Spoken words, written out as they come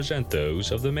present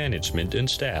those of the management and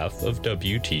staff of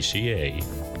WTCA.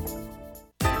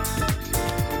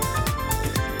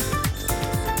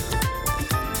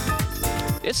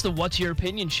 It's the What's Your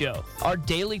Opinion Show, our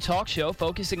daily talk show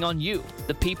focusing on you,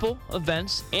 the people,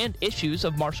 events, and issues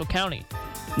of Marshall County.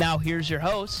 Now here's your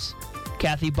hosts,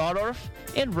 Kathy Bardorf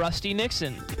and Rusty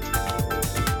Nixon.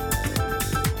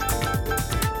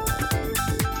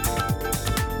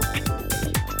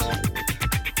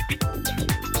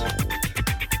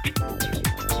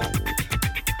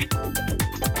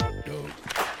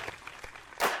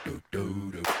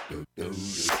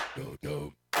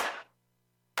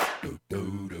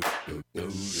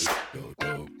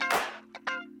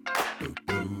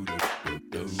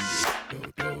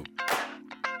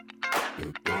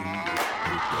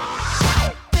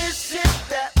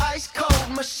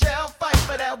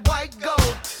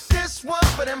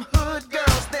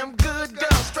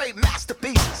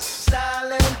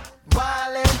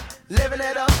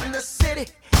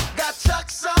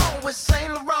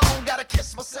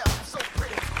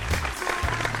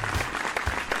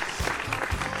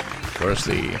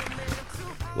 The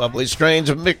lovely strains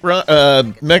of Mick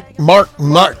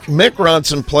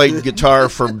Ronson played guitar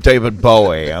for David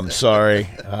Bowie. I'm sorry.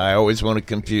 I always want to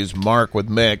confuse Mark with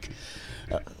Mick.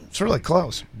 It's really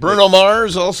close. Bruno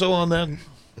Mars also on that.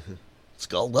 It's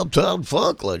called Uptown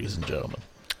Funk, ladies and gentlemen.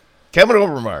 Kevin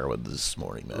Overmeyer with us this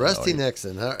morning, man. Rusty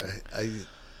Nixon. I've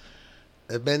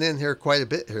been in here quite a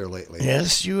bit here lately.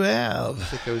 Yes, you have. I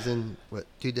think I was in,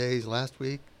 2 days last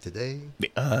week? Today?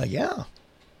 Yeah.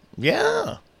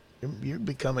 Yeah, you're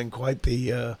becoming quite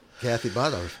the Kathy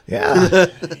Bardorf. Yeah,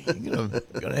 you're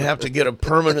gonna have to get a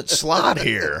permanent slot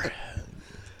here.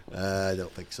 I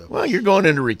don't think so. Well, you're going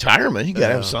into retirement. You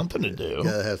gotta have something to do.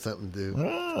 Gotta have something to do.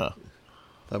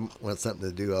 If I want something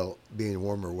to do, I'll be in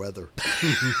warmer weather.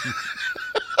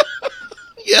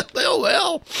 Yeah,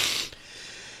 well.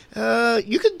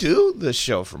 You could do this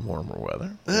show from warmer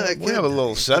weather. We have a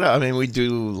little setup. I mean, we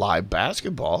do live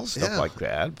basketball, stuff like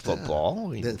that,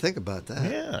 football. Didn't think about that.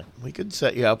 Yeah, we could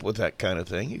set you up with that kind of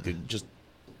thing. You could just...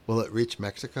 Will it reach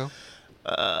Mexico?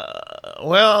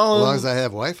 Well... As long as I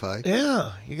have Wi-Fi.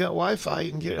 Yeah, you got Wi-Fi.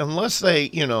 You can get... Unless they,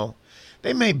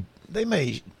 they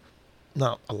may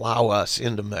not allow us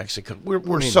into Mexico.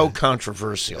 We're so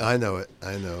controversial. I know it.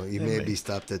 I know. You may be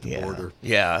stopped at the border.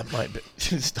 Yeah, it might be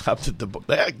stopped at the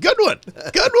border. Good one.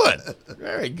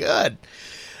 Very good.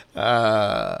 We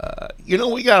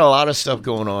got a lot of stuff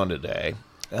going on today.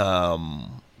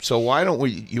 So why don't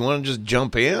we? You want to just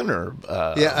jump in, or?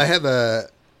 Yeah,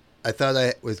 I thought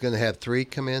I was going to have 3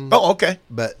 come in. Oh, okay.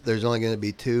 But there's only going to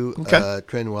be 2. Okay.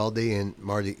 Trent Weldy and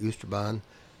Marty Oosterbaan.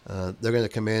 They're going to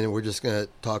come in, and we're just going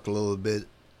to talk a little bit,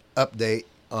 update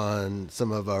on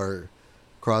some of our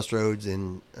Crossroads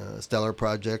and Stellar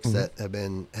projects that have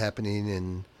been happening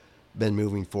and been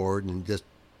moving forward, and just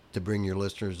to bring your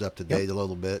listeners up to date a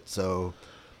little bit. So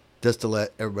just to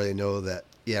let everybody know that,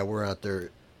 we're out there.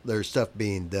 There's stuff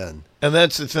being done. And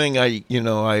that's the thing.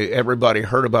 Everybody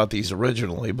heard about these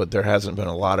originally, but there hasn't been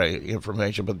a lot of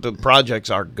information. But the projects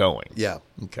are going. Yeah.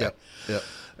 Okay. Yep.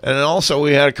 And also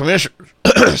we had a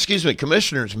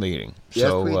commissioners meeting. Yes,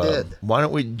 so, we did. Why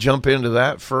don't we jump into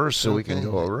that first so we can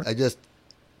go over it? I just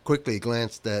quickly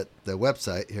glanced at the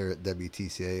website here at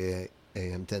WTCA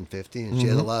AM 1050, and she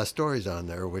had a lot of stories on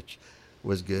there, which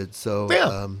was good. So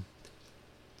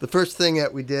the first thing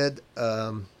that we did,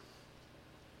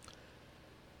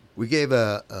 we gave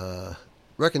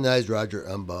recognized Roger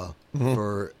Umbaugh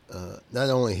for not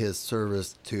only his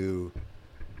service to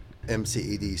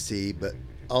MCEDC, but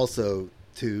also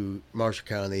to Marshall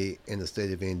County in the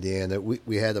state of Indiana.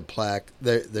 We had a plaque.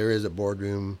 There is a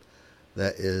boardroom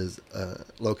that is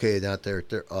located out there at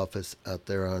their office out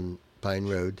there on Pine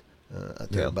Road,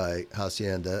 out there by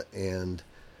Hacienda, and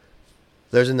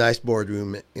there's a nice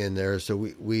boardroom in there. So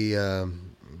we a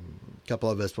couple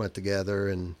of us went together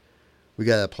and we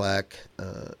got a plaque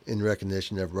in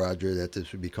recognition of Roger, that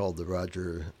this would be called the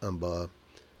Roger Umbaugh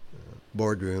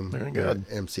boardroom at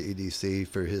MCEDC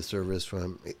for his service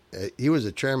from. He was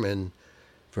a chairman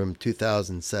from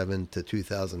 2007 to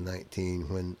 2019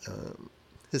 when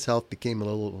his health became a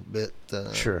little bit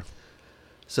sure.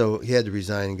 So he had to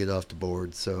resign and get off the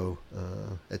board. So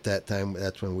at that time,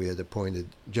 that's when we had appointed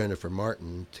Jennifer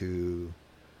Martin to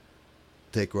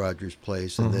take Roger's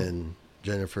place, and then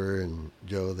Jennifer and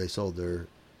Joe, they sold their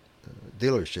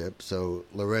dealership. So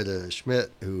Loretta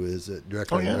Schmidt, who is a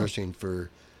director of nursing for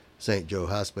St. Joe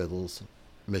Hospital's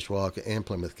Mishawaka and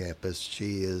Plymouth campus,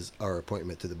 she is our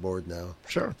appointment to the board now.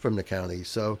 Sure. From the county.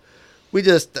 So we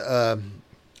just,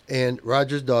 and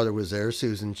Roger's daughter was there,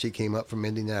 Susan. She came up from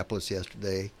Indianapolis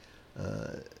yesterday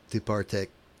to partake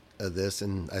of this,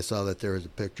 and I saw that there was a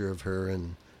picture of her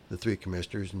and the three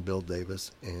commissioners and Bill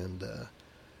Davis and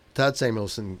Todd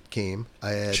Samuelson came.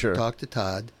 I had talked to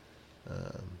Todd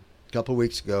a couple of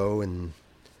weeks ago, and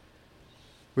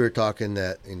we were talking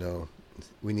that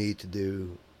we need to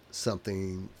do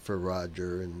something for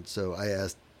Roger, and so I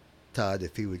asked Todd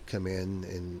if he would come in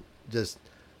and just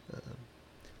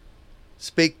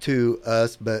speak to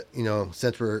us. But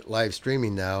since we're live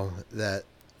streaming now, that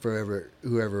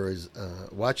whoever is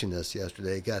watching us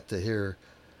yesterday got to hear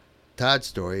Todd's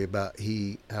story about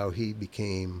how he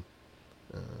became.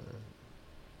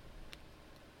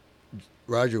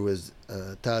 Roger was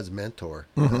Todd's mentor.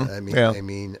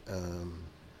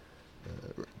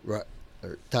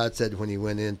 Todd said when he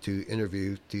went in to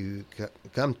interview to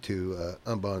come to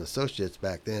Umbaugh and Associates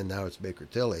back then, now it's Baker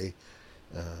Tilly.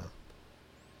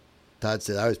 Todd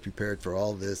said I was prepared for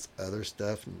all this other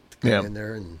stuff and to come in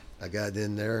there, and I got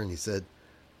in there, and he said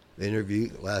the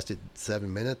interview lasted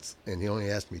 7 minutes, and he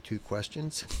only asked me 2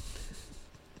 questions.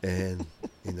 And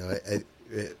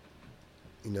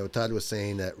Todd was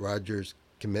saying that Roger's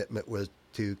commitment was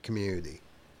to community.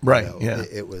 Right.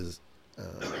 It was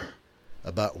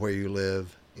about where you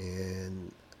live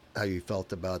and how you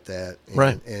felt about that, and,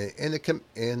 right,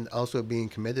 and also being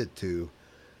committed to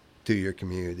your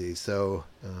community. So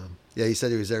he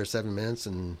said he was there 7 minutes,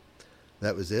 and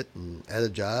that was it, and had a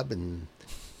job, and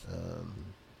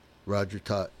Roger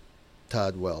taught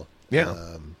Todd well.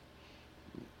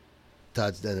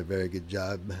 Todd's done a very good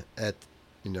job at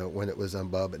when it was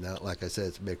Umbaugh, but now, like I said,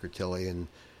 it's Baker Tilly, and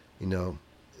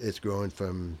it's growing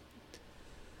from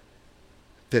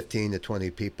 15 to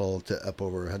 20 people to up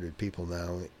over 100 people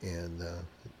now, and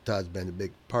Todd's been a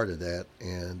big part of that.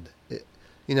 And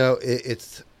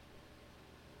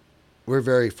we're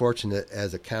very fortunate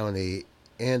as a county,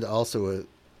 and also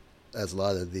as a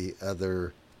lot of the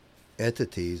other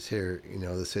entities here,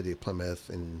 the city of Plymouth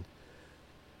and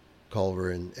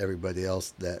Culver and everybody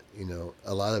else, that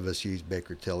a lot of us use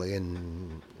Baker Tilly,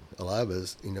 and a lot of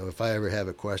us, if I ever have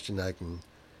a question, I can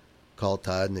call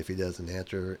Todd, and if he doesn't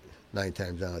answer, 9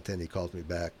 times out of 10 he calls me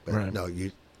back. But right. No,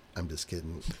 I'm just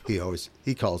kidding.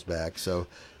 He calls back. So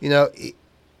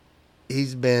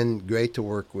he's been great to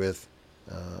work with.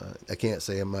 I can't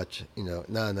say much,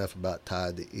 not enough about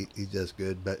Todd. He's just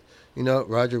good. But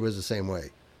Roger was the same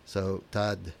way. So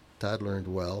Todd learned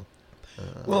well.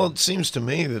 Well, it seems to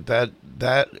me that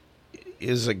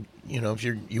is a if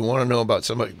you want to know about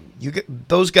somebody,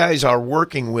 those guys are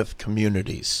working with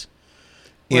communities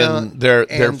in their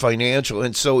financial,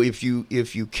 and so if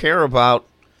you care about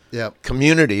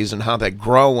communities and how they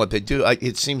grow and what they do,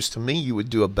 it seems to me you would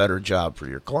do a better job for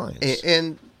your clients.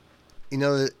 And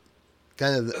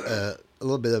kind of a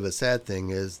little bit of a sad thing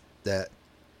is that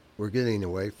we're getting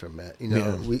away from that.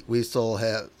 We still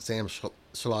have Sam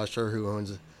Schlosser, who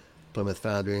owns Plymouth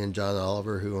Foundry, and John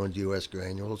Oliver, who owns U.S.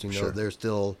 Granules. Sure. They're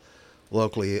still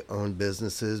locally owned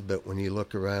businesses, but when you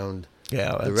look around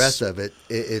the rest of it,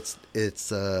 it's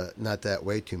not that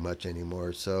way too much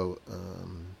anymore. So,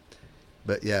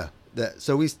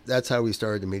 that's how we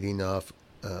started the meeting off.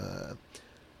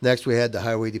 Next, we had the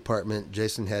highway department.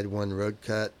 Jason had one road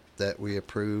cut that we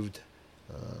approved,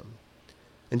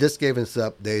 and just gave us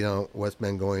an update on what's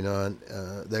been going on.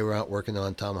 They were out working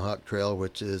on Tomahawk Trail,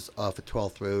 which is off of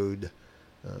 12th Road,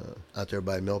 out there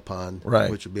by Mill Pond,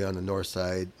 right, which would be on the north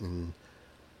side. And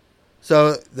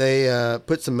so they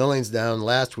put some millings down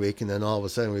last week, and then all of a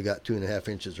sudden we got 2.5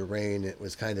 inches of rain. It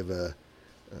was kind of a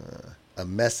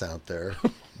mess out there.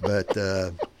 But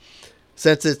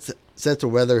since the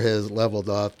weather has leveled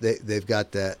off, they've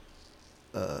got that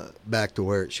back to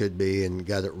where it should be and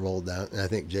got it rolled down. And I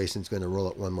think Jason's going to roll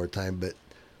it one more time. But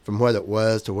from what it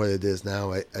was to what it is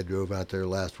now, I drove out there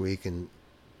last week, and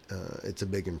it's a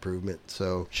big improvement.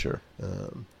 So sure.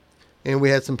 And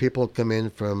we had some people come in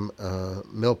from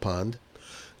Mill Pond.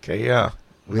 Okay, yeah.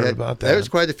 We had about that. There was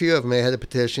quite a few of them. They had a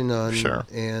petition on. Sure.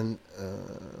 And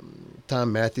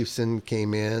Tom Mathewson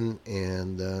came in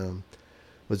and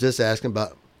was just asking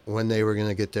about when they were going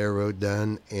to get their road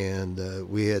done. And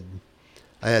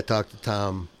I had talked to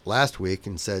Tom last week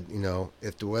and said,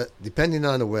 if depending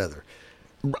on the weather,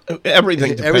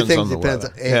 everything depends on the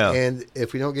weather. And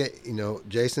if we don't get,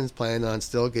 Jason's planning on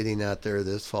still getting out there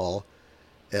this fall,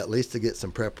 at least to get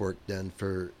some prep work done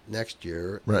for next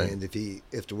year. Right. And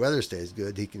if the weather stays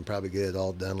good, he can probably get it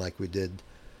all done like we did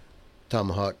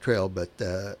Tomahawk Trail. But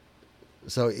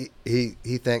so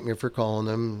he thanked me for calling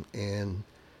him and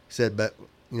said, but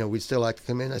we'd still like to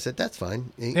come in. I said, that's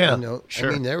fine. Sure.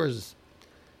 I mean, there was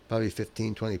probably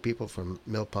 15, 20 people from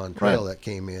Mill Pond Trail that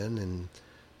came in, and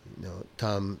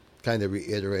Tom kind of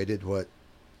reiterated what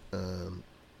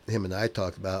him and I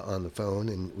talked about on the phone,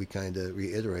 and we kind of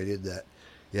reiterated that,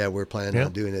 yeah, we're planning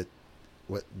on doing it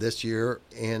this year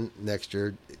and next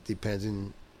year,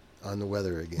 depending on the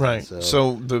weather again. Right.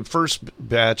 So the first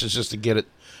batch is just to get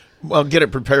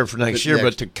it prepared for next year,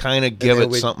 but to kind of give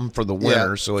it something for the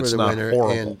winter, so it's not horrible.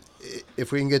 And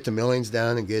if we can get the millings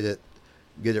down and get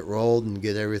it rolled and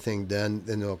get everything done,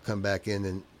 then they'll come back in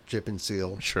and chip and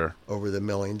seal over the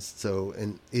millings. So,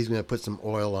 and he's going to put some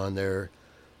oil on there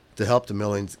to help the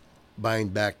millings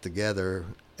bind back together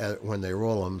when they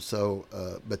roll them. So,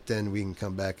 but then we can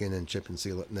come back in and chip and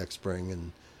seal it next spring,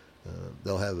 and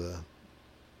they'll have a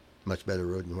much better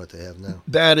road than what they have now.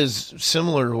 That is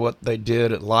similar to what they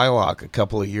did at Lilac a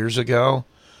couple of years ago.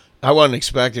 I wasn't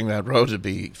expecting that road to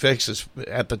be fixed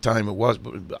at the time it was,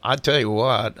 but I tell you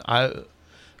what,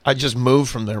 I just moved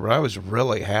from there, but I was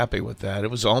really happy with that. It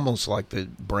was almost like the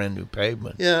brand new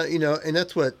pavement. Yeah, and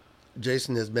that's what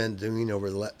Jason has been doing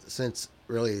since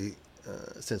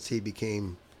he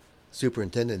became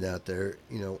superintendent out there.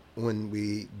 When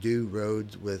we do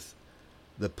roads with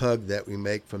the pug that we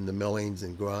make from the millings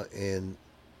and go out and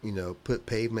put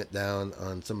pavement down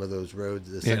on some of those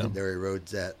roads, the secondary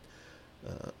roads that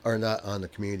are not on the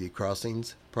community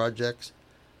crossings projects.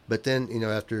 But then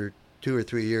after 2 or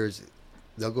 3 years,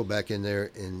 they'll go back in there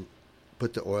and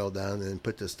put the oil down and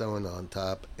put the stone on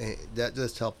top, and that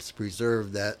just helps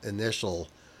preserve that initial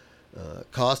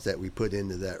cost that we put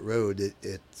into that road.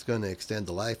 It's going to extend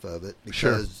the life of it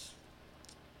because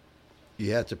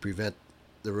you have to prevent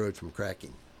the road from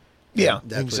cracking. Yeah,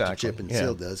 that's exactly. what the chip and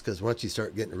seal does, because once you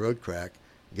start getting the road crack,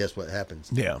 guess what happens?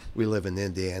 Yeah. We live in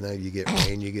Indiana. You get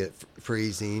rain, you get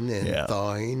freezing and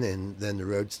thawing, and then the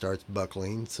road starts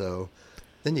buckling. So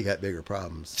then you got bigger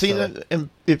problems. See, and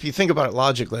if you think about it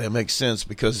logically, it makes sense,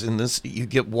 because in this you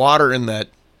get water in that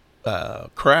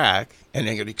crack, and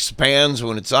it expands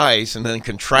when it's ice, and then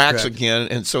contracts again,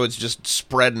 and so it's just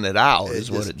spreading it out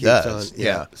is what it does.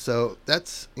 Yeah. So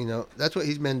that's what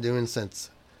he's been doing since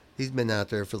he's been out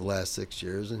there for the last 6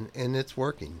 years, and it's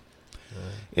working.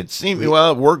 It seemed it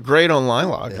worked great on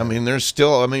Lilac. I mean, there's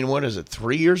still, what is it,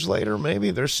 3 years later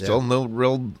maybe? There's still no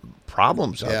real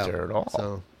problems out there at all.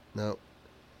 So no.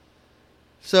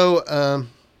 So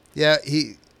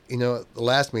he the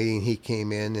last meeting he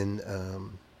came in,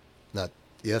 and not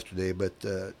yesterday, but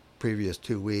previous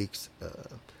 2 weeks,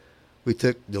 we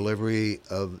took delivery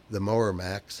of the Mower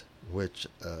Max, which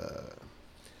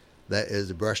that is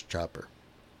a brush chopper.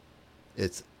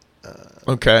 It's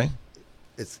okay.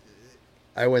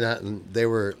 I went out and they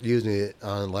were using it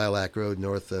on Lilac Road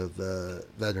north of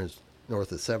Veterans, north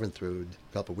of 7th Road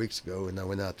a couple of weeks ago, and I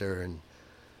went out there and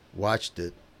watched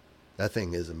it. That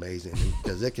thing is amazing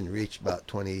because it can reach about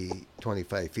 20,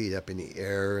 25 feet up in the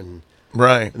air, and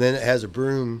then it has a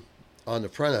broom on the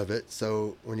front of it,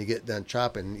 so when you get done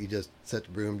chopping, you just set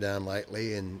the broom down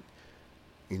lightly and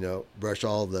brush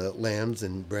all the limbs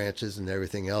and branches and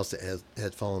everything else that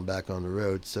had fallen back on the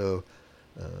road. So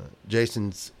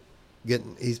Jason's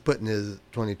he's putting his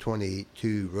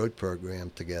 2022 road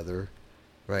program together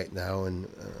right now, and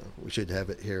we should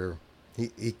have it here.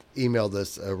 He emailed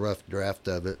us a rough draft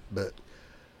of it,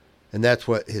 and that's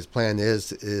what his plan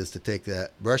is to take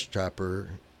that brush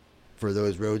chopper for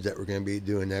those roads that we're going to be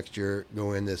doing next year,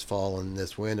 go in this fall and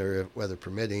this winter, weather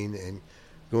permitting, and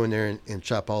go in there and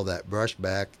chop all that brush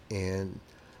back, and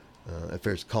if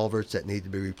there's culverts that need to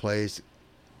be replaced,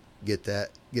 get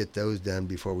those done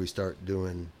before we start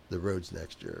doing the roads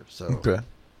next year. So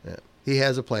he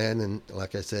has a plan, and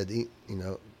like I said,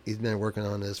 he's been working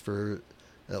on this for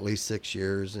at least 6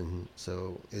 years, and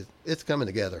so it's coming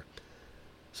together.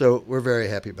 So we're very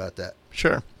happy about that.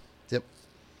 Sure. Yep.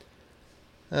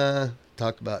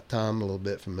 Talked about Tom a little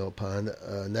bit from Mill Pond.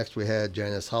 Next we had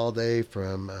Janice Holiday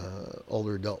from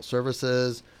Older Adult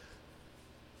Services.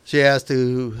 She asked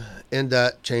to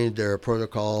NDOT change their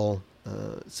protocol,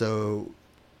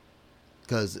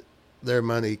 because their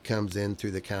money comes in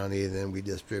through the county and then we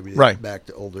distribute it back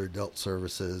to Older Adult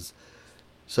Services.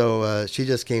 So she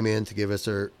just came in to give us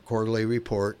her quarterly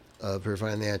report of her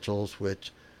financials,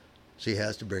 which she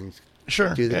has to bring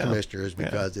to the commissioners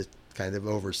because it's kind of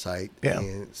oversight. Yeah.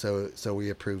 And so we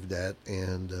approved that.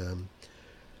 And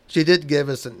she did give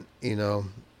us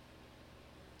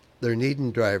they're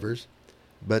needing drivers,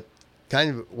 but kind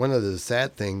of one of the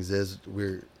sad things is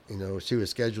she was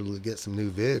scheduled to get some new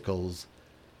vehicles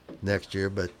next year,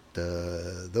 but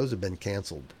those have been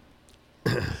canceled.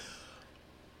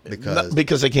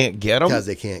 Because they can't get them? Because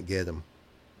they can't get them,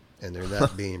 and they're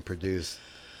not being produced,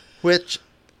 which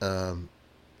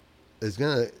is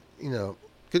going to,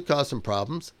 could cause some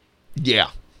problems.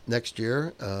 Yeah. Next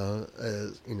year,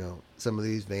 as some of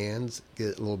these vans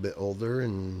get a little bit older,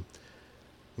 and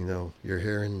you're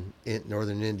here in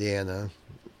northern Indiana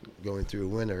going through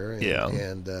winter.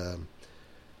 And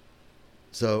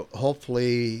so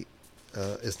hopefully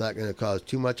it's not going to cause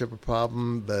too much of a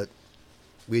problem, but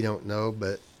we don't know.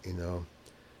 But,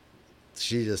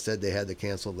 she just said they had to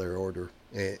cancel their order.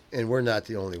 And we're not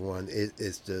the only one.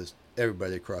 It's just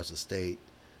everybody across the state,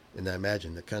 and I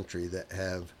imagine the country, that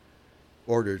have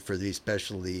ordered for these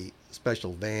special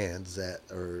vans that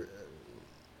are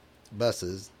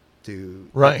buses to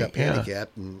pick up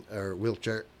handicapped and or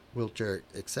wheelchair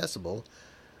accessible.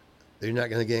 They're not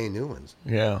going to get any new ones.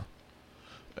 Yeah.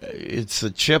 It's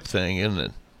the chip thing, isn't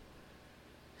it?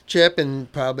 Chip, and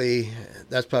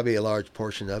that's probably a large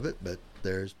portion of it, but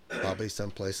there's probably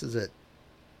some places that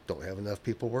don't have enough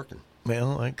people working.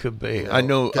 Well, that could be. I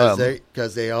know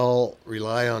because they all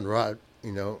rely on raw. A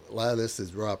lot of this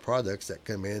is raw products that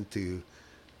come in to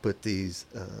put these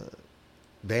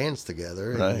vans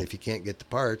together. Right. And if you can't get the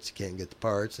parts, you can't get the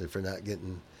parts. If you're not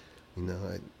getting,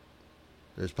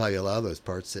 there's probably a lot of those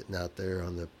parts sitting out there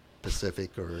on the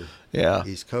Pacific or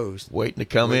East Coast, waiting to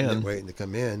come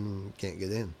in, can't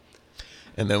get in.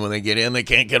 And then when they get in, they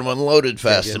can't get them unloaded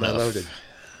fast Can't get enough. them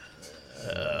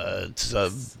unloaded. It's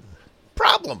a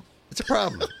problem. It's a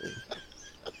problem.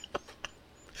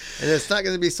 And it's not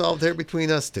going to be solved here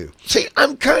between us two. See,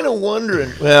 I'm kind of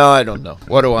wondering. Well, I don't know.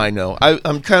 What do I know?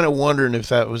 I'm kind of wondering if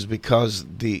that was because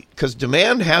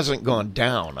demand hasn't gone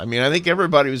down. I mean, I think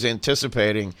everybody was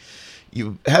anticipating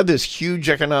you had this huge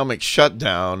economic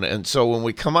shutdown, and so when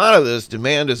we come out of this,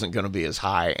 demand isn't going to be as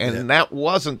high, and that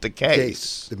wasn't the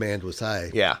case. Demand was high.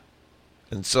 Yeah,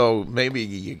 and so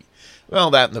maybe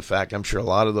that and the fact I'm sure a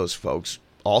lot of those folks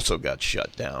also got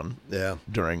shut down. Yeah.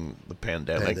 During the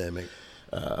pandemic.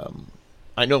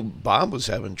 I know Bob was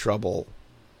having trouble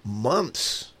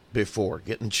months before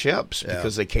getting chips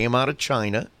because they came out of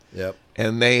China. Yep.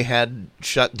 And they had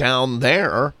shut down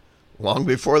there long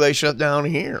before they shut down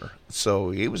here.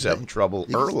 So he was having trouble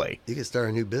early. You could start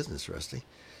a new business, Rusty.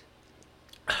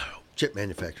 Chip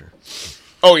manufacturer.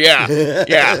 Oh, yeah.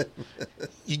 Yeah.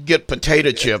 You'd get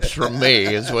potato chips from me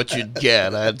is what you'd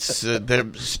get. That's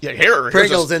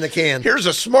Pringles in a can. Here's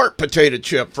a smart potato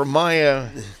chip from my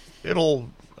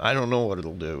I don't know what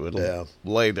it'll do. It'll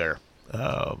lay there.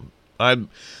 I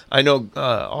know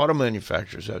auto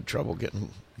manufacturers had trouble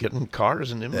getting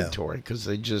cars in inventory because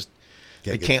they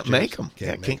can't make them.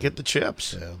 Can't get the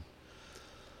chips. Yeah.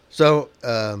 So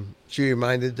she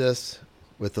reminded us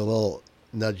with a little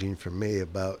nudging from me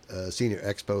about Senior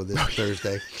Expo this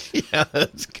Thursday. Yeah,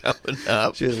 it's coming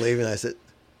up. She was leaving. I said,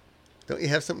 "Don't you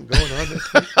have something going on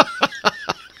this week?"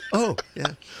 Oh,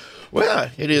 yeah. Well,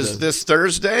 it is this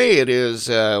Thursday. It is,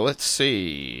 let's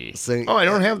see. I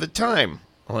don't have the time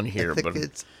on here. I think but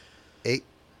it's 8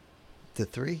 to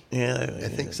 3. Yeah. I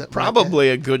think something probably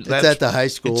like a good... It's at the high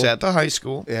school. It's at the high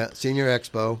school. Yeah, Senior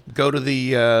Expo. Go to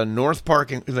the North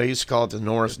Parking... They used to call it the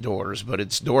North Doors, but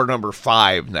it's door number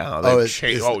 5 now. They've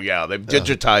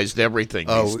digitized everything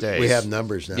these days. We have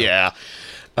numbers now. Yeah.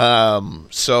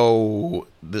 So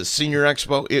the Senior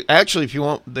Expo, actually, if you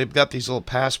want, they've got these little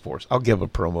passports. I'll give a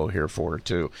promo here for it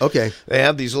too. Okay. They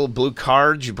have these little blue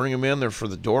cards. You bring them in. They're for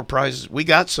the door prizes. We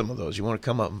got some of those. You want to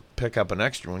come up and pick up an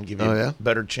extra one, give you a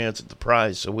better chance at the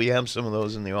prize. So we have some of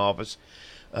those in the office.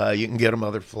 You can get them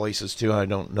other places too. I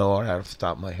don't know right off the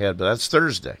top of my head, but that's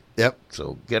Thursday. Yep.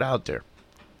 So get out there.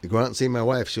 You go out and see my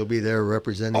wife. She'll be there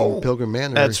representing Pilgrim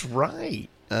Manor. That's right.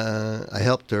 I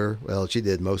helped her. Well, she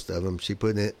did most of them. She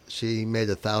made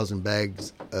 1,000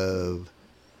 bags of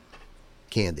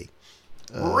candy.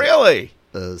 Really?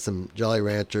 Some Jolly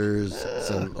Ranchers,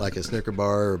 some like a Snicker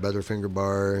bar or Butterfinger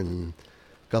bar, and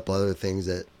a couple other things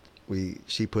that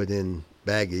she put in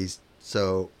baggies.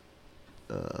 So,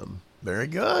 very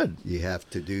good. You have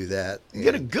to do that. You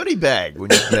get a goodie bag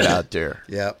when you get out there.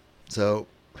 Yeah. So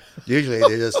usually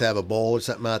they just have a bowl or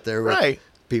something out there. Right.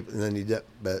 People, and then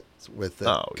but with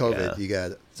COVID, you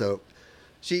got it. So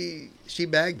she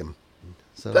bagged them.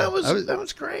 So that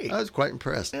was great. I was quite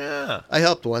impressed. Yeah, I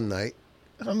helped one night.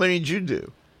 How many did you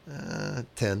do?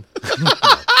 10.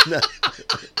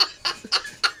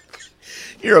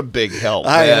 You're a big help.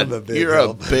 I man. am a big You're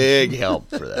help. a big help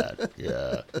for that.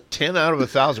 Yeah, 10 out of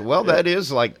 1,000. Well, that is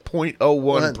like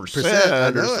 0.01% or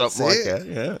something like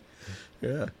that.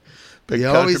 Yeah. Big you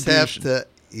always have to.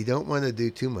 You don't want to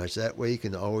do too much. That way you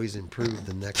can always improve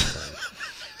the next time.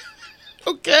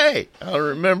 Okay. I'll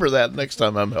remember that next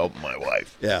time I'm helping my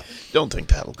wife. Yeah. Don't think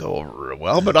that'll go over real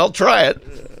well, but I'll try it.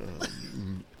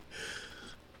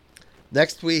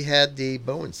 Next, we had the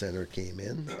Bowen Center came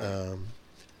in.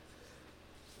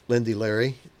 Lindy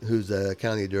Larry, who's a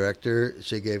county director,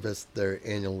 she gave us their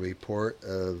annual report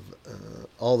of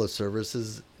all the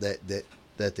services that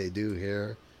that they do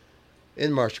here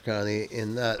in Marshall County,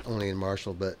 and not only in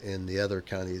Marshall, but in the other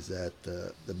counties that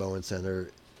the Bowen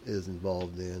Center is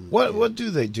involved in. What do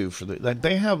they do for the?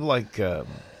 They have like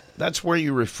that's where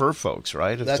you refer folks,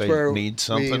 right? If That's they where need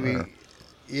something.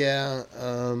 yeah,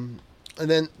 and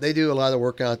then they do a lot of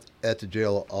work out at the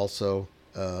jail also.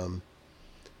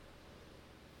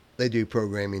 They do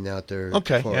programming out there.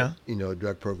 Okay, for, yeah.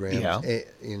 Drug programs. Yeah.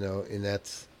 And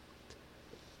that's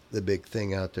the big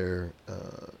thing out there,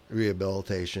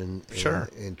 rehabilitation. Sure.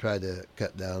 And try to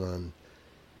cut down on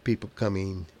people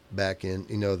coming back in.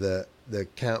 The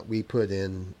count we put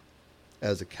in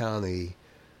as a county,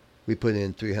 we put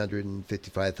in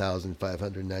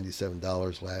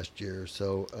 $355,597 last year.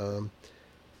 So,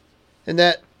 and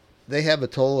that they have a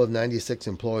total of 96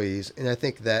 employees, and I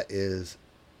think that is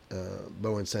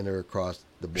Bowen Center across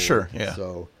the board. Sure, yeah.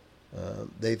 So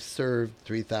they've served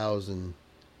 3,000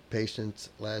 patients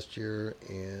last year,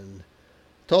 and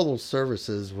total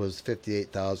services was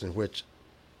 58,000, which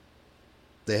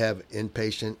they have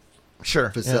inpatient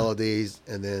facilities,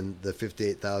 and then the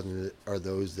 58,000 are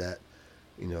those that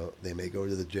they may go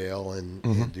to the jail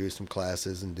and do some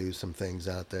classes and do some things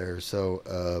out there.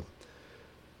 So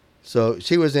so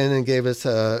she was in and gave us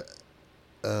a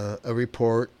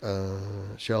report.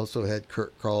 She also had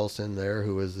Kurt Carlson there,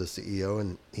 who was the CEO,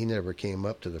 and he never came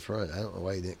up to the front. I don't know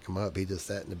why he didn't come up. He just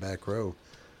sat in the back row.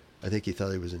 I think he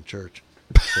thought he was in church.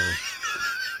 So.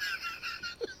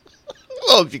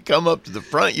 Well, if you come up to the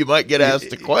front, you might get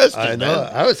asked a question. I know.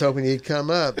 Man. I was hoping he'd come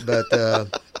up, but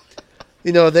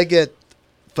they get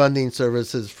funding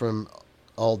services from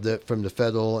from the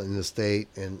federal and the state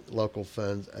and local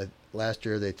funds. Last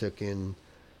year they took in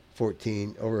a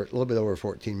little bit over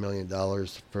 $14 million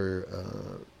for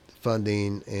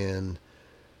funding, and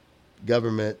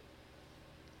government,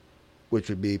 which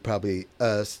would be probably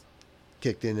us,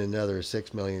 kicked in another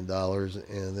 $6 million,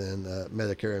 and then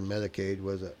Medicare and Medicaid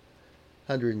was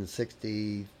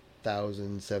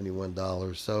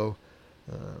 $160,071. So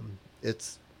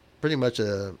it's pretty much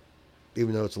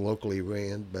even though it's locally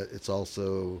ran, but it's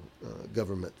also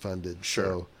government funded. Sure.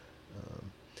 So,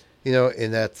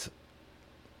 and that's,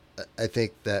 I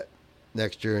think that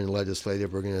next year in the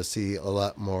legislative, we're going to see a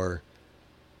lot more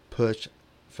push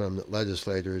from the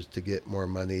legislators to get more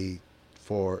money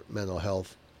for mental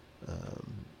health,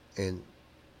 and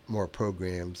more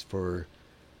programs for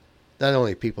not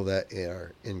only people that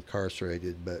are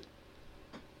incarcerated, but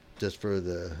just for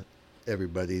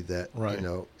everybody that,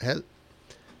 has,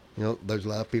 there's a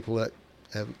lot of people that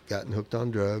have gotten hooked on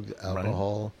drugs,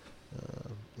 alcohol,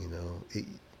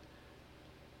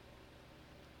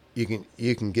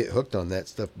 you can get hooked on that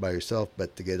stuff by yourself,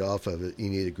 but to get off of it, you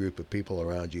need a group of people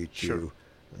around you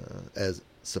as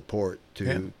support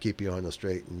to keep you on the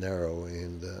straight and narrow.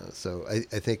 And so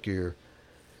I think you're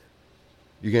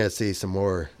going to see some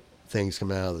more things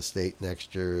come out of the state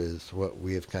next year, is what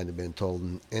we have kind of been told.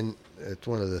 And it's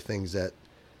one of the things that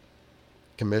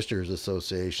Commissioners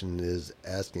Association is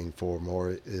asking for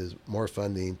more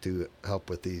funding to help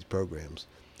with these programs.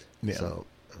 Yeah. So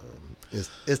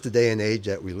it's the day and age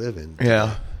that we live in.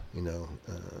 Yeah.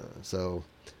 So,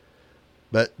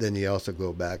 but then you also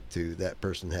go back to that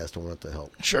person has to want the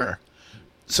help. Sure.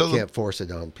 So you can't force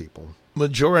it on people.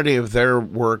 Majority of their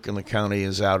work in the county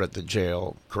is out at the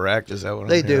jail, correct? Is that what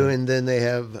they I'm do? hearing? And then they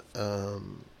have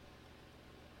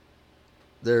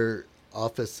their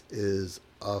office is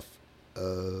out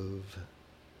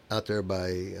there by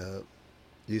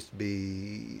used to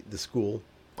be the school.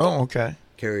 Oh, okay.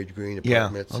 Carriage Green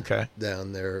Apartments. Yeah, okay.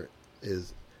 Down there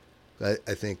is, I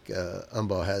think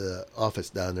Umball had an office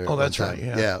down there. Oh, that's right.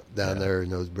 Yeah. Down there in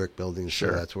those brick buildings.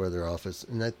 Sure. So that's where their office.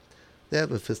 And they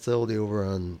have a facility over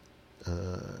on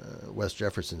West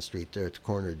Jefferson Street there at the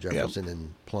corner of Jefferson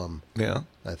and Plum. Yeah.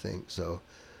 I think so.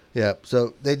 Yeah.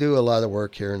 So they do a lot of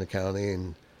work here in the county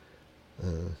and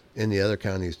in the other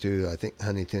counties too. I think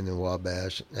Huntington and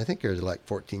Wabash. I think there's like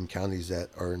 14 counties that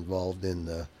are involved in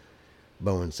the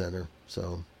Bowen Center.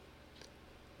 So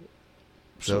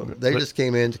they just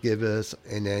came in to give us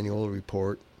an annual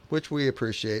report, which we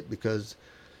appreciate because,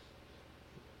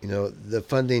 the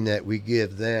funding that we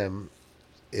give them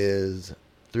is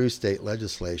through state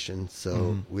legislation.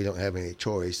 So we don't have any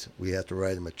choice. We have to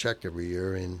write them a check every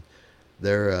year, and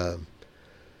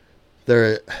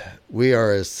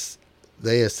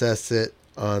they assess it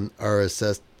on our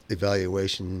assessed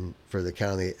evaluation for the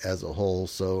county as a whole.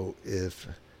 So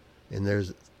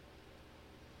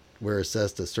we're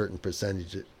assessed a certain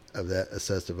percentage of that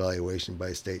assessed evaluation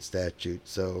by state statute.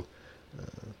 So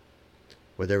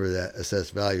whatever that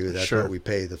assessed value, that's what we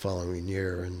pay the following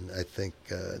year. And I think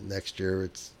next year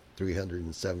it's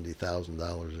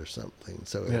 $370,000 or something.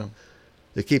 So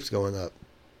it keeps going up.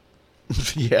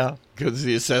 Yeah, because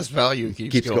the assessed value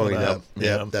keeps Going up.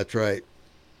 Yeah, that's right.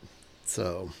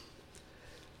 So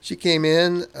she came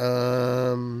in.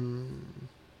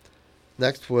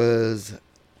 Next was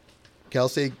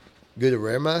Kelsey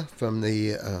Gudarema from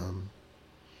the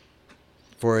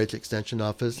 4-H Extension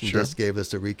Office, and Sure. just gave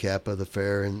us a recap of the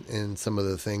fair and some of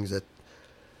the things that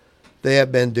they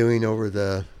have been doing over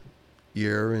the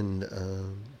year, and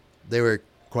they were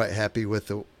quite happy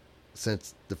with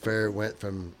since the fair went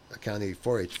from a county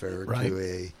 4-H fair Right. to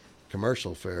a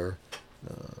commercial fair.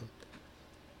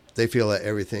 They feel that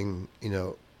everything,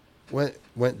 went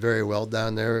very well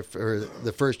down there. For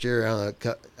the first year on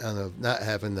not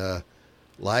having the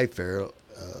live fair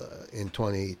in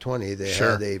 2020, they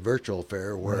Sure. had a virtual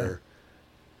fair where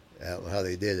I don't know how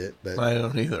they did it, but I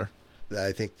don't either.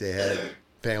 I think they had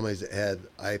families that had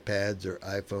iPads or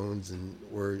iPhones and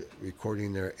were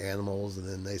recording their animals, and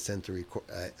then they sent the record.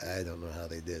 I don't know how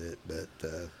they did it,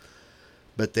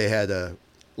 but they had a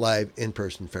live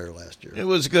in-person fair last year. It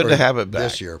was good Or to have it back.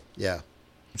 this year. Yeah,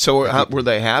 So were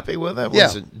they happy with it?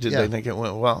 Yeah. Did Yeah. they think it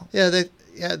went well? yeah,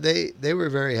 they were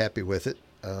very happy with it.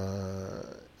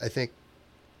 I think,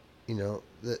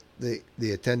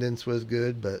 the attendance was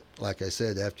good, but like I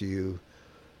said, after you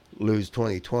lose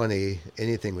 2020,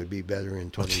 anything would be better in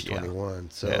 2021.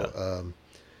 So,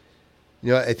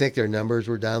 I think their numbers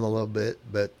were down a little bit,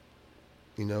 but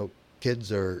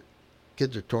kids are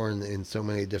torn in so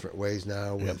many different ways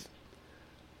now with Yep.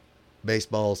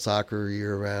 baseball, soccer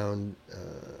year round,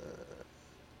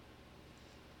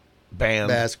 Band.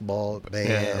 basketball,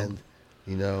 band.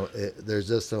 There's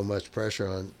just so much pressure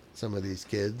on some of these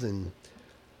kids, and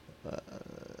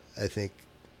I think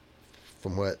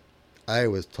from what I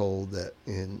was told that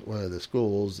in one of the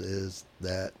schools is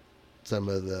that some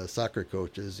of the soccer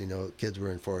coaches, kids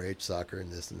were in 4-H soccer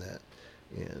and this and that,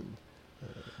 and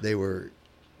they were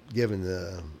given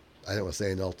I don't want to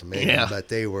say an ultimatum, Yeah. but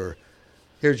they were,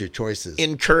 here's your choices.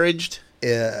 Encouraged?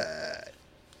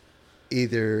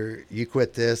 Either you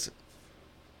quit this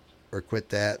or quit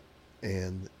that,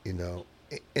 and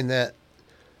in that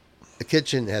the kid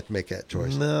shouldn't have to make that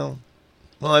choice. No.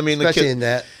 Well, I mean, Especially in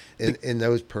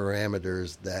those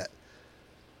parameters that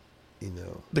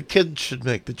the kids should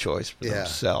make the choice for Yeah.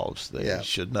 themselves. They Yeah.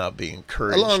 should not be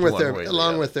encouraged along with one way or the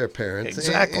other. their parents.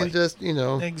 Exactly. And just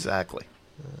Exactly.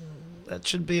 That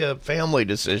should be a family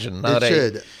decision, it not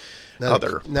should not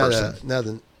other not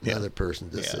person. Yeah. another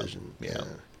person's decision. Yeah.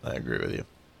 I agree with you.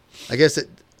 I guess it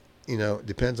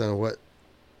depends on what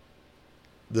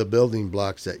the building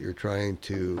blocks that you're trying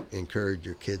to encourage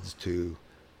your kids to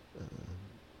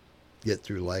get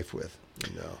through life with.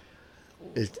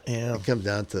 It comes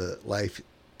down to life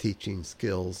teaching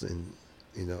skills, and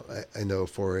I know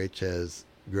 4-H has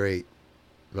great,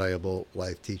 valuable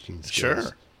life teaching skills.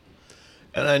 Sure.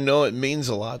 And I know it means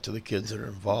a lot to the kids that are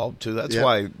involved, too. That's Yeah.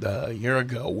 why a year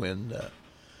ago when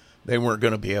they weren't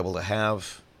going to be able to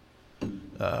have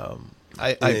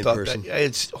I In thought person. that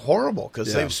it's horrible because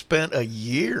Yeah. they've spent a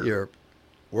year You're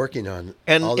working on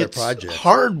and all their it's projects.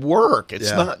 hard work. It's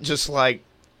Yeah. not just like,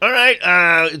 all right,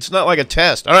 it's not like a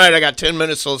test. All right, I got 10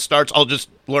 minutes till it starts. I'll just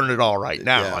learn it all right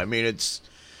now. Yeah. I mean, it's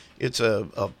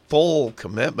a full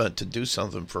commitment to do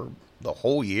something for the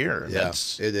whole year. And Yeah,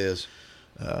 that's, it is.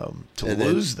 to and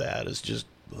lose that is just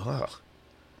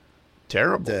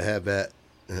terrible. To have that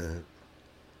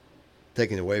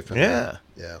taken away from Yeah. them.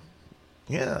 Yeah.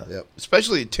 Yeah. Yep.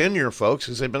 Especially tenure folks,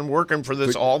 because they've been working for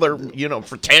this all their,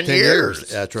 for 10 10 years. years.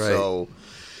 That's right. So,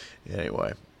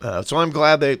 anyway, so I'm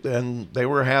glad they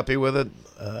were happy with it.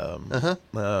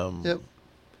 Yep.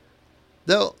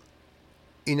 They'll,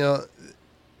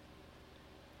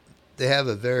 they have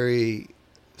a very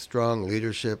strong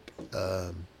leadership.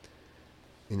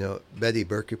 Betty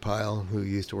Berkepile, who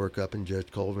used to work up in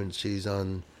Judge Colvin, she's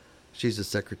the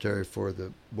secretary for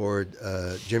the board.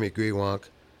 Jimmy Grewonk,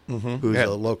 who's Yeah. a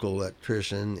local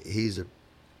electrician, he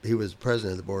was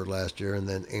president of the board last year, and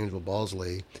then Angel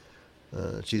Balsley,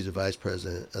 she's the vice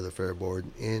president of the fair board,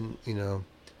 and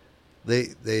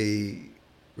they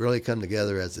really come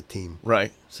together as a team.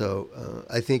 Right. So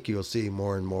I think you'll see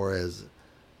more and more as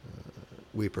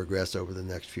we progress over the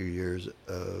next few years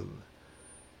of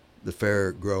the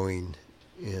fair growing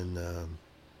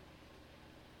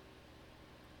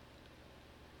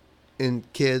in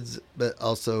kids, but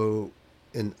also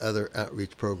in other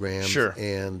outreach programs. Sure.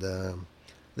 And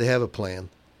they have a plan.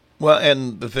 Well,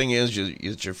 and the thing is,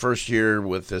 it's your first year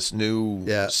with this new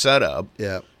setup.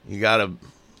 Yeah. You got to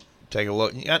take a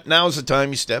look. Now's the time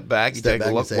you step back. You take a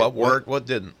and look say, what worked, what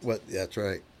didn't. That's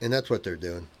right. And that's what they're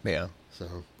doing. Yeah.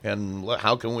 So And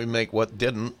how can we make what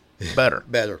didn't better?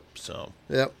 better. So,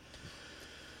 Yep.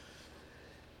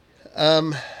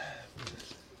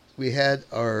 We had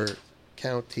our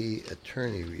county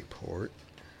attorney report.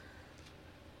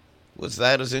 Was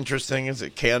that as interesting as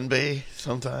it can be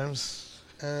sometimes?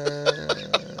 Well,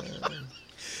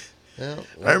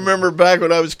 I remember back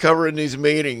when I was covering these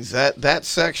meetings, that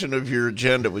section of your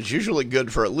agenda was usually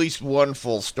good for at least one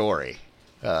full story.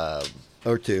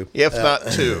 or two. If not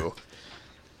two.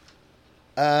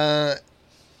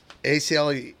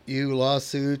 ACLU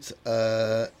lawsuits.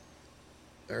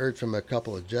 Heard from a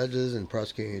couple of judges and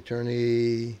prosecuting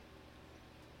attorney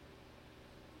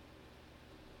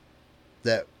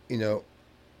that,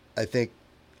 I think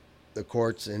the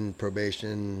courts and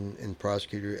probation and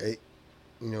prosecutor,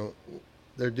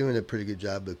 they're doing a pretty good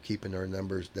job of keeping our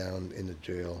numbers down in the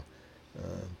jail.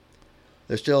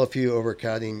 There's still a few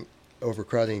overcrowding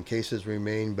cases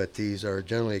remain, but these are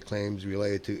generally claims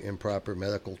related to improper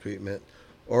medical treatment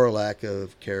or lack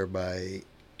of care by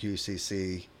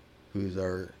QCC, who's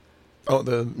our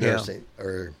nursing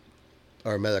or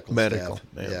our medical staff.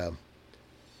 Yeah.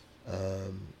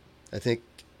 I think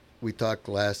we talked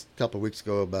last couple of weeks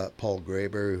ago about Paul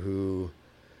Graber, who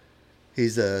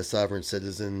he's a sovereign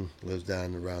citizen, lives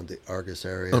down around the Argus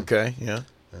area. Okay, yeah.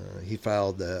 He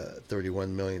filed a $31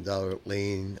 million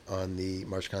lien on the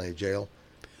Marshall County Jail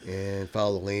and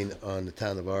filed a lien on the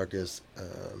town of Argus.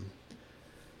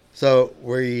 So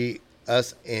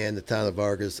us and the town of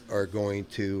Argus are going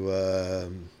to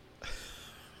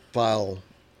file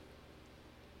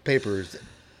papers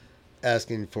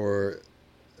asking for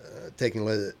taking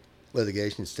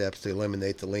litigation steps to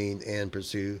eliminate the lien and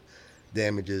pursue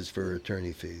damages for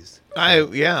attorney fees.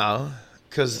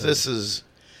 Because this is...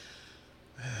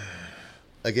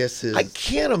 I guess I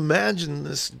can't imagine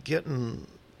this getting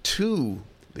to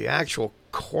the actual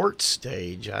court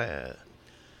stage.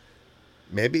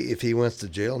 Maybe if he wants to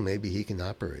jail, maybe he can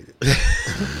operate it.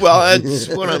 Well, that's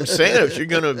what I'm saying. If you're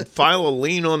going to file a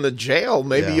lien on the jail,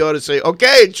 maybe you ought to say,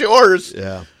 okay, it's yours.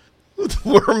 Yeah.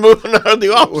 We're moving out of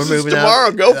the office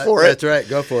tomorrow. Go for it. That's right.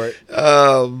 Go for it.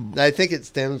 I think it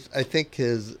stems. I think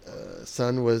his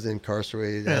son was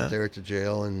incarcerated out there at the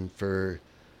jail, and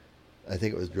I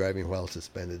think it was driving while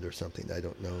suspended or something. I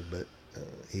don't know, but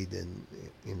he didn't.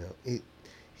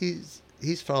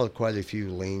 He's filed quite a few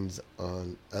liens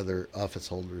on other office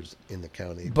holders in the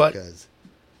county. But because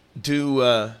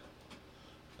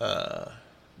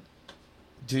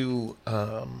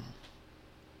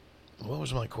what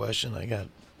was my question? I got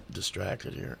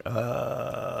distracted here.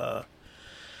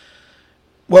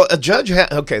 Well, a judge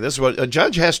this is what a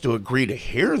judge has to agree to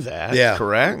hear that. Yeah.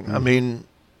 Correct. I mean,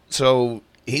 so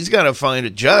he's got to find a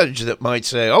judge that might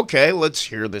say, okay, let's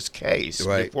hear this case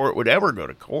before it would ever go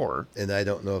to court. And I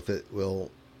don't know if it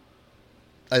will.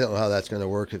 I don't know how that's going to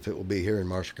work. If it will be here in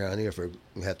Marshall County, if we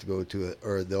have to go to it,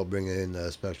 or they'll bring in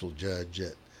a special judge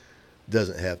that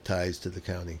doesn't have ties to the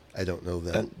county. I don't know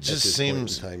that. It just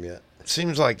seems time yet.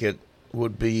 Seems like it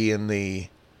would be in the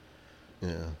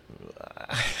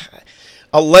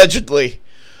allegedly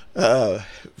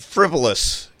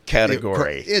frivolous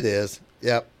category. It is.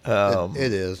 Yep.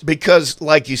 It is. Because,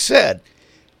 like you said,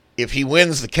 if he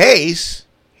wins the case,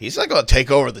 he's not going to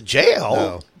take over the jail.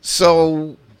 No.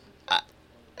 So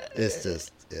it's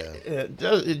just,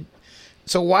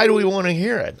 so why do we want to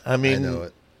hear it? I mean, I know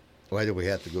it. Why do we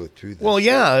have to go through this? Well,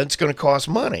 yeah, it's going to cost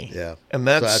money. Yeah. And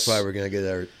so that's why we're going to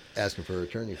get asking for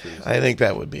attorney fees. I think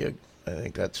that would be I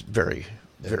think that's very,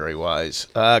 very wise.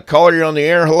 Caller, you're on the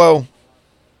air. Hello.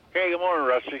 Hey, good morning,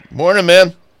 Rusty. Morning,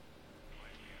 man.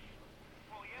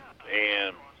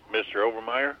 And Mr.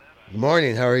 Overmeyer. Good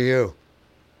morning. How are you?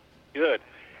 Good.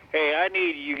 Hey, I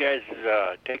need you guys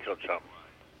to take on something.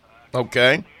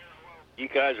 Okay. You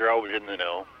guys are always in the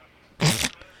know.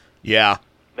 Yeah.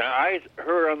 Now, I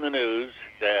heard on the news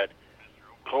that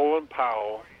Colin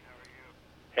Powell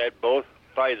had both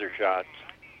Pfizer shots,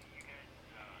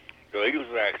 so he was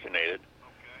vaccinated,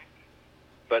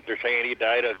 but they're saying he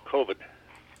died of COVID.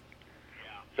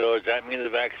 So does that mean the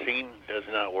vaccine does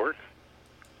not work?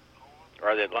 Or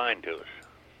are they lying to us?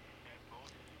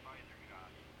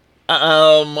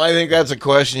 I think that's a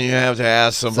question you have to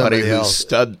ask somebody who's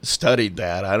studied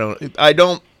that.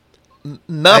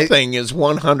 Nothing is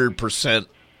 100%.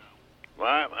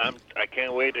 Well, I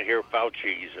can't wait to hear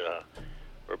Fauci's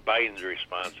or Biden's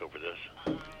response over this.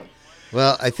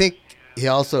 Well, I think he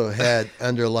also had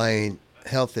underlying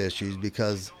health issues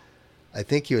because I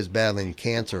think he was battling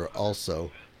cancer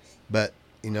also. But,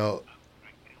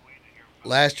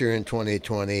 last year in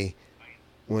 2020,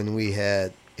 when we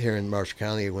had here in Marshall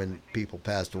County, when people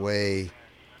passed away,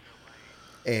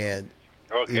 and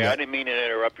okay, I didn't mean to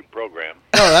interrupt your program.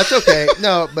 No, that's okay.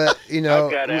 No, but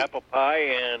I've got apple pie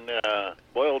and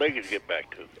boiled eggs to get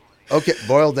back to. Okay,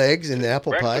 boiled eggs and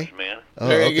apple Breakfast, pie. man. Oh,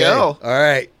 There you go. All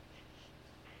right.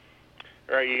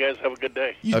 All right, you guys have a good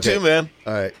day. You Okay. too, man.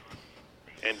 All right.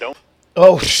 And don't.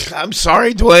 Oh, I'm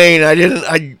sorry, Dwayne.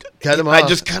 I Cut him I off.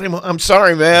 just cut him off. I'm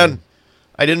sorry, man.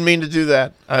 I didn't mean to do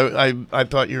that. I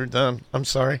thought you were done. I'm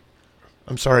sorry.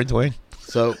 I'm sorry, Dwayne.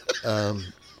 So,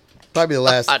 probably the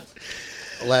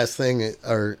last thing,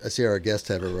 I see our guests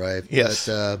have arrived. Yes.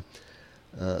 But,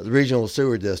 the regional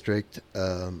sewer district,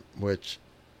 which,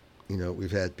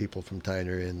 we've had people from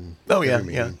Tyner in. Oh, yeah,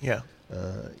 every yeah, meeting. yeah.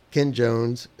 Ken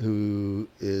Jones, who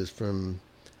is from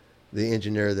the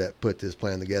engineer that put this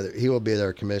plan together, he will be at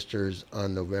our commissioners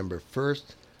on November 1st.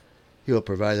 He will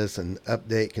provide us an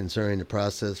update concerning the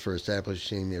process for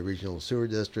establishing the regional sewer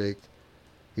district.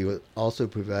 He will also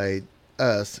provide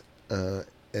us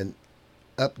an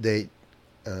update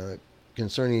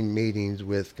concerning meetings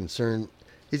with concern.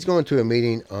 He's going to a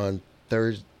meeting on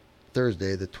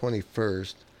Thursday, the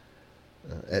 21st,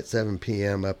 at 7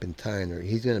 p.m. up in Tyner.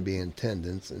 He's going to be in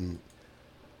attendance, and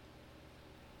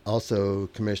also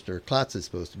Commissioner Klotz is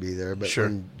supposed to be there. But Sure.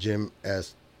 when Jim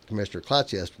asked Commissioner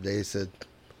Klotz yesterday, he said,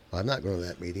 well, I'm not going to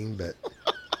that meeting, but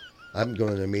I'm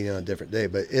going to a meeting on a different day.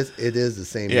 But it is the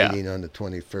same Yeah. meeting on the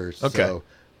 21st. Okay. So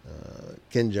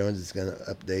Ken Jones is going to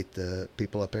update the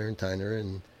people up there in Tyner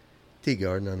and Tea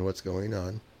Garden on what's going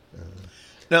on.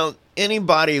 Now,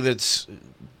 anybody that's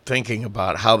thinking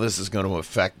about how this is going to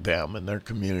affect them and their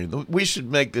community, we should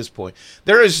make this point.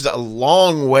 There is a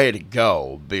long way to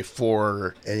go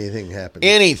before Anything happens.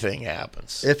 anything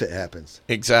happens. If it happens.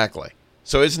 Exactly.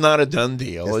 So it's not a done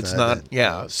deal. It's It's not not. done.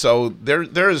 Yeah. So there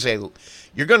is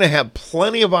you're going to have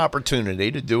plenty of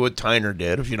opportunity to do what Tyner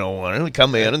did if you don't want it, to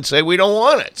come in and say we don't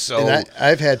want it. So And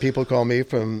I've had people call me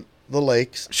from the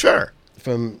lakes, sure.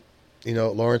 from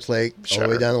Lawrence Lake, all the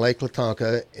way Sure. down to Lake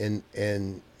Latonka,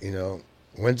 and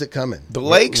when's it coming? The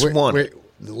lakes want it.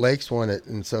 The lakes want it,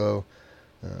 and so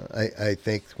I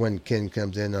think when Ken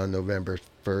comes in on November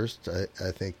 1st,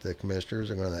 I think the commissioners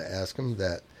are going to ask him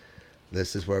that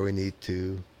this is where we need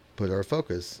to put our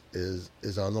focus is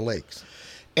on the lakes.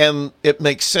 And it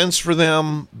makes sense for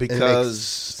them And it makes because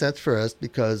sense for us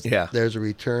because Yeah. there's a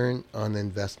return on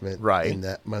investment Right. in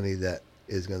that money that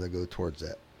is going to go towards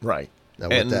that. right. Now,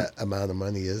 And- what that amount of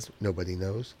money is, nobody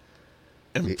knows.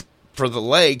 And for the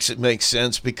lakes, it makes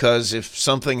sense because if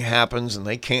something happens and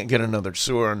they can't get another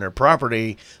sewer on their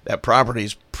property, that property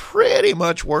is pretty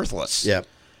much worthless. Yeah,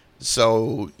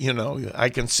 So, I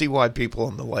can see why people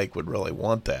in the lake would really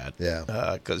want that. Yeah.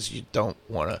 Because you don't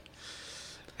want to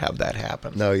have that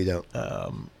happen. no, you don't.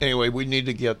 Anyway, we need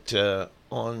to get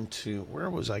on to, where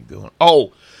was I going?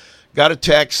 Oh, got a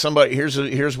text. Somebody,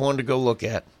 here's one to go look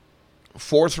at.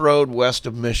 4th Road west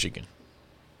of Michigan.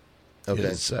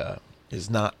 Okay. Is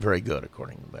not very good,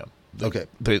 according to them. Okay.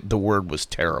 The word was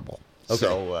terrible. Okay.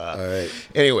 So, All right.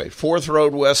 anyway, 4th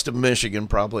Road west of Michigan,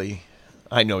 probably.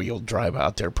 I know you'll drive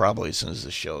out there probably as soon as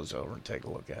the show's over and take a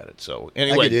look at it. So, I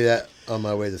anyway, could do that on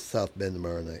my way to South Bend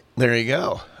tomorrow night. there you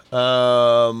go.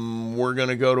 We're going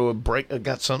to go to a break. I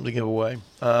got something to give away.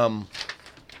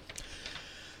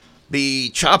 The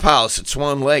Chop House at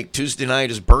Swan Lake, Tuesday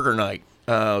night is burger night.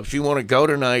 If you want to go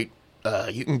tonight,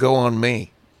 you can go on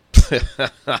me.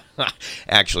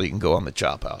 Actually, you can go on the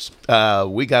Chop House.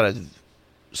 We got a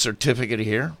certificate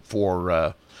here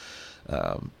for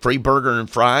free burger and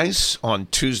fries on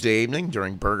Tuesday evening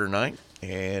during burger night.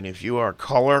 And if you are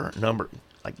caller number,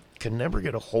 I can never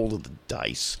get a hold of the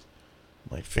dice.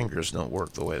 My fingers don't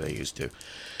work the way they used to.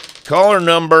 Caller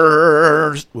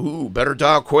number, better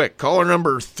dial quick. Caller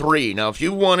number 3. Now, if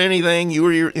you want anything,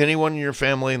 you or anyone in your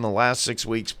family in the last 6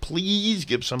 weeks, please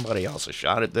give somebody else a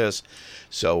shot at this.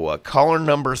 So, caller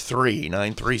number 3,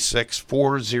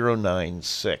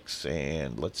 936-4096.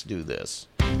 And let's do this.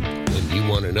 When you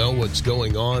want to know what's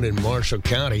going on in Marshall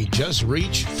County, just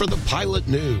reach for the Pilot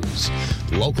News.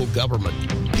 Local government,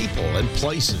 people, and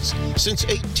places. Since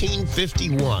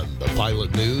 1851, the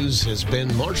Pilot News has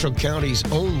been Marshall County's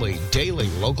only daily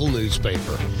local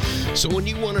newspaper. So when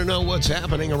you want to know what's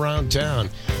happening around town,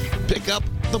 pick up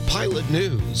the Pilot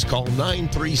News. Call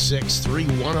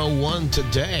 936-3101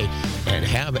 today and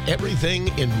have everything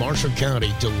in Marshall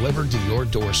County delivered to your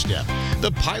doorstep.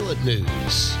 The Pilot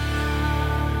News.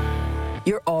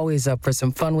 You're always up for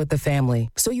some fun with the family,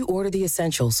 so you order the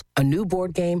essentials, a new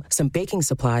board game, some baking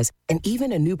supplies, and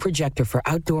even a new projector for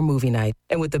outdoor movie night.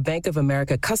 And with the Bank of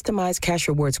America customized Cash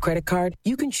Rewards credit card,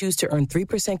 you can choose to earn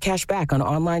 3% cash back on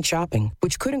online shopping,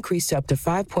 which could increase to up to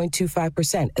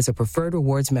 5.25% as a preferred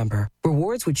rewards member.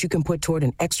 Rewards which you can put toward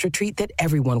an extra treat that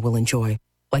everyone will enjoy,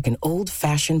 like an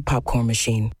old-fashioned popcorn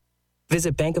machine.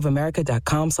 Visit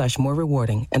bankofamerica.com/more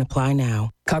rewarding and apply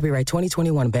now. Copyright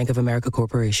 2021 Bank of America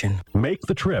Corporation. Make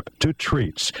the trip to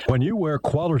Treats. When you wear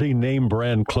quality name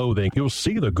brand clothing, you'll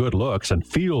see the good looks and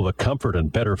feel the comfort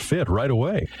and better fit right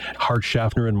away. Hart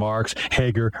Schaffner and Marks,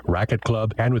 Hager, Racket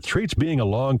Club, and with Treats being a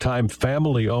long-time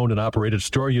family-owned and operated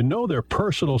store, you know their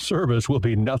personal service will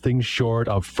be nothing short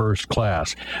of first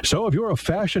class. So if you're a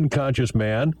fashion-conscious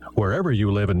man, wherever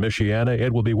you live in Michiana,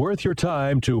 it will be worth your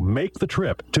time to make the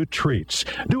trip to Treats.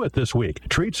 Do it this week.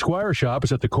 Treats Squire Shop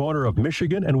is at the corner of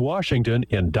Michigan and Washington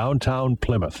in downtown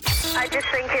Plymouth. I just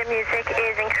think your music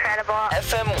is incredible.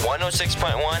 FM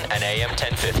 106.1 and AM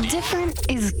 1050. Different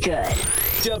is good.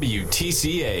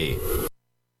 WTCA.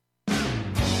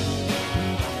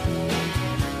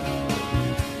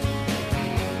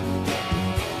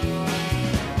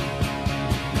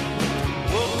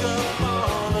 Woke up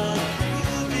on a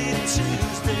groovy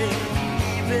Tuesday,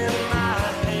 even my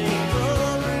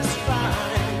hangover is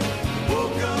fine.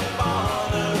 Woke up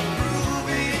on a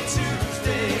groovy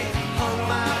Tuesday, hung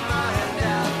my mind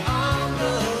out on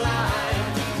the line.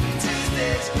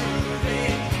 Tuesday's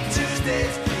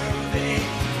groovy,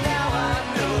 now I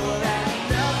know that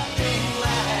nothing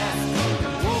lasts.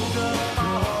 Woke up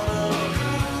on a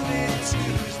groovy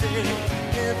Tuesday,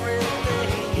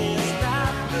 everything is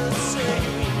not the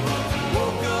same.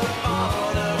 Woke up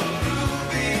on a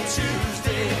groovy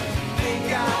Tuesday,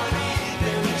 think I'll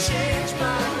even change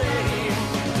my name.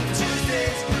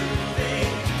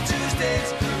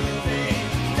 Tuesday's groovy,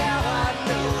 now I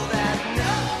know that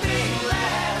nothing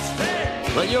lasts.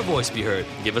 Hey! Let your voice be heard.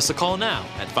 Give us a call now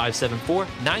at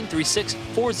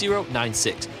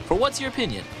 574-936-4096 for What's Your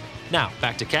Opinion? Now,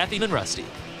 back to Kathy and Rusty.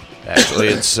 Actually,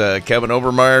 it's Kevin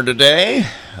Obermeyer today,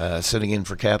 sitting in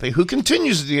for Kathy, who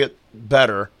continues to get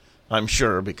better, I'm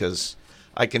sure, because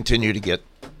I continue to get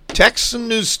texts and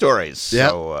news stories. Yep.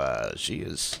 So she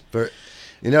is.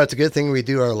 It's a good thing we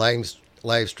do our live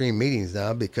stream meetings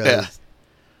now because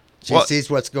she sees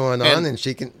what's going on and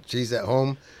she's at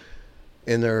home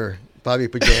in her Bobby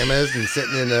pajamas and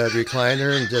sitting in a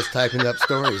recliner and just typing up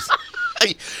stories.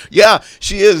 Yeah,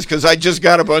 she is, because I just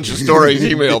got a bunch of stories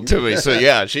emailed to me. So,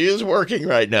 yeah, she is working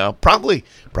right now. Probably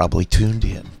tuned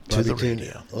in to the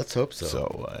radio. Let's hope so.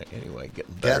 So, anyway,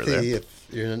 getting better Kathy, there. if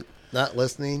you're not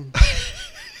listening,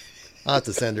 I'll have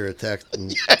to send her a text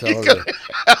and tell her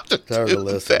to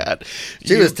listen. That.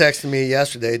 She was texting me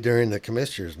yesterday during the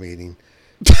commissioners meeting.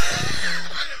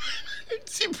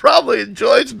 She probably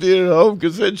enjoys being at home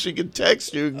because then she can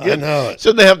text you. I know.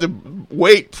 She doesn't have to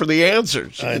wait for the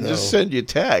answer. She can know. just send you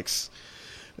texts.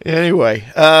 Anyway,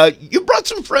 you brought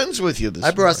some friends with you this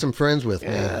morning. I brought some friends with me.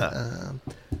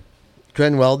 Tren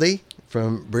Weldy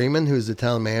from Bremen, who's the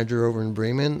town manager over in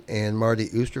Bremen, and Marty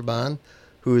Oosterbaan,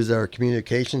 who is our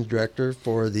communications director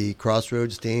for the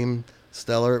Crossroads team,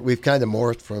 Stellar. We've kind of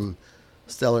morphed from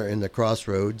Stellar into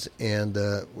Crossroads, and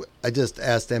I just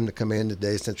asked them to come in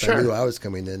today since I knew I was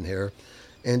coming in here,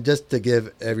 and just to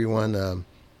give everyone an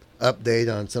update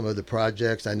on some of the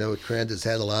projects. I know Trent has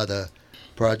had a lot of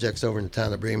projects over in the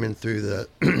town of Bremen through the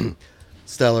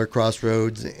Stellar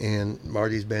Crossroads, and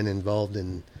Marty's been involved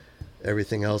in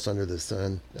everything else under the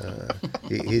sun.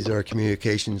 He's our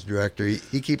communications director.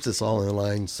 He keeps us all in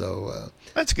line. So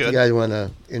that's good. You guys want to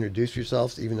introduce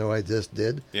yourselves, even though I just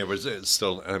did? Yeah, but it's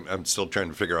still, I'm still trying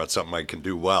to figure out something I can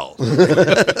do well. I'm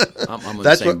in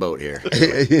the same boat here.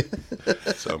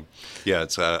 So, yeah,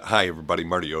 it's hi everybody.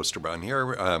 Marty Oosterbaan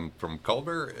here from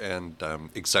Culver, and I'm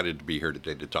excited to be here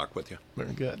today to talk with you.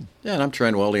 Very good. Yeah, and I'm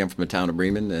Trent Weldy. I'm from the town of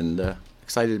Bremen, and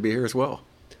excited to be here as well.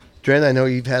 Trent, I know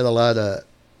you've had a lot of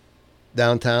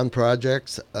downtown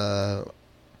projects, and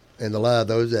a lot of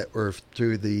those that were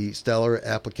through the Stellar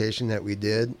application that we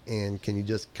did. And can you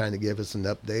just kind of give us an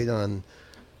update on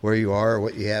where you are,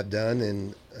 what you have done?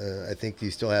 And I think you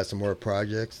still have some more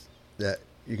projects that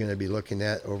you're going to be looking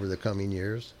at over the coming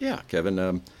years. Yeah,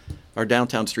 Kevin, our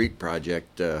downtown street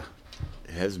project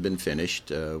has been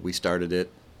finished. We started it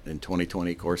in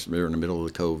 2020. Of course, we were in the middle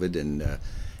of the COVID, and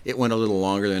it went a little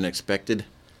longer than expected,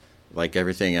 like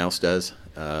everything else does.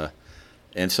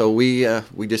 And so we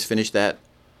just finished that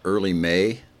early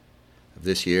May of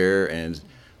this year, and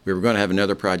we were going to have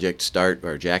another project start.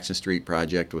 Our Jackson Street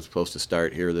project was supposed to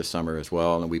start here this summer as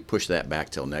well, and we pushed that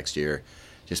back till next year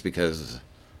just because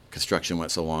construction went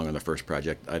so long on the first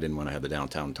project. I didn't want to have the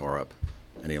downtown tore up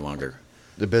any longer.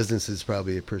 The businesses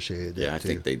probably appreciated that, I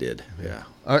think they did, yeah.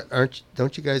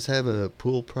 Don't you guys have a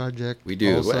pool project? We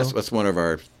do. Also? That's one of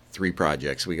our 3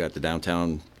 projects. We got the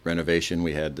downtown renovation,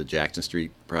 we had the Jackson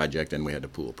Street project, and we had the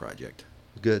pool project.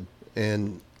 Good.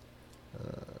 And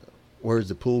where's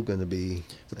the pool going to be?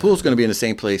 The pool's going to be in the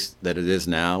same place that it is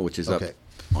now, which is up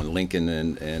on Lincoln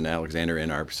and Alexander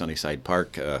in our Sunnyside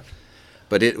Park.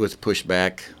 but it was pushed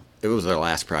back. It was our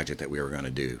last project that we were going to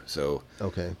do. So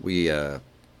Okay.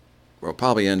 We'll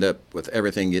probably end up with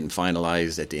everything getting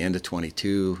finalized at the end of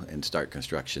 22 and start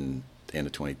construction at the end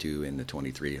of 22 into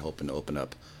 23, hoping to open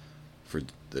up for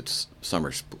the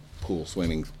summer pool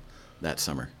swimming that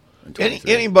summer. In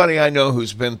 23. Anybody I know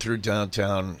who's been through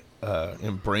downtown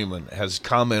in Bremen has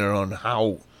commented on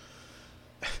how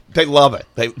they love it.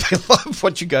 They love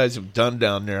what you guys have done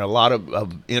down there. A lot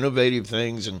of innovative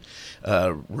things and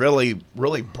really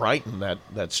brightened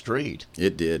that street.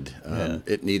 It did.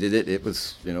 It needed it. It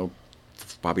was,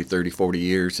 probably 30, 40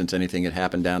 years since anything had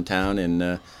happened downtown.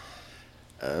 And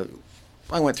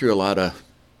I went through a lot of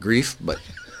grief, but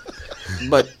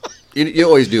you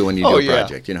always do when you do a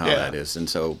project. You know how that is. And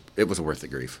so it was worth the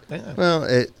grief. Yeah.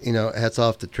 Well, hats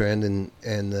off to Trend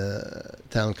and the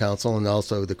town council and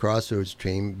also the Crossroads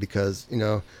team because,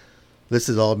 this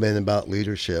has all been about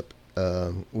leadership.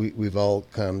 We've all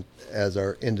come as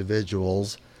our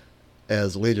individuals,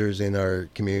 as leaders in our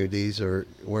communities or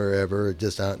wherever,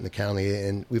 just out in the county,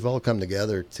 and we've all come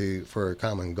together for a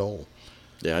common goal.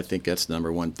 Yeah, I think that's the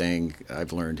number one thing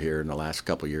I've learned here in the last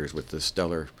couple of years with the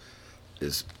Stellar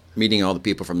is meeting all the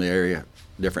people from the area,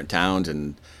 different towns,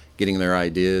 and getting their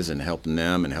ideas and helping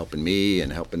them and helping me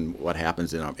and helping what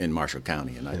happens in Marshall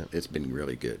County. And it's been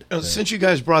really good. Since you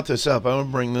guys brought this up, I want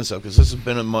to bring this up because this has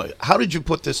been how did you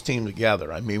put this team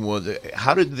together? I mean,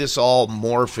 how did this all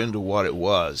morph into what it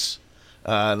was?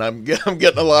 And I'm getting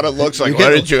a lot of looks like, why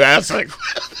did you ask that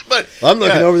question? But I'm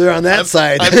looking over there on that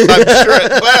side. I'm sure.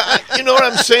 Well, you know what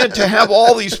I'm saying? To have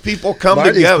all these people come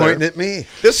Marty's together. Pointing at me.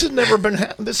 This has never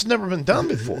been done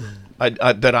before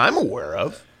that I'm aware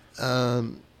of.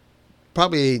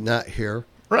 Probably not here.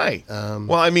 Right.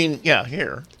 Well, I mean,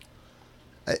 here.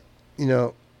 A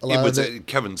lot of it.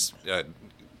 Kevin's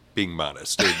being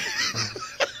modest.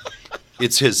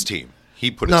 It's his team. He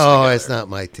put us together. No, it's not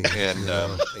my team.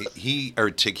 And he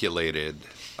articulated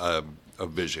a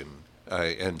vision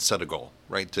and set a goal,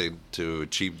 right, to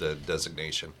achieve the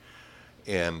designation,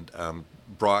 and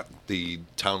brought the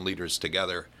town leaders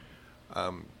together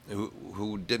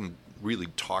who didn't really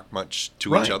talk much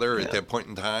to each other at that point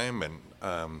in time, and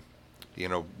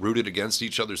rooted against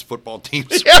each other's football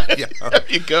teams. There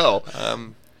you go.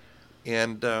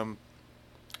 And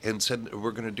said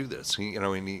we're going to do this.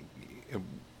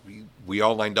 We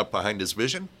all lined up behind his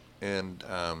vision, and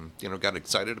got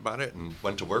excited about it, and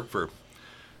went to work for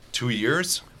 2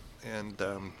 years, and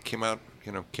came out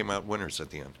winners at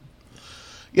the end.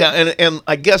 Yeah, and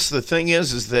I guess the thing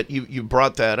is that you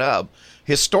brought that up.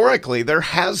 Historically, there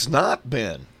has not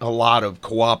been a lot of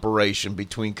cooperation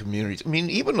between communities. I mean,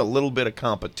 even a little bit of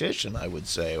competition, I would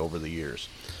say, over the years.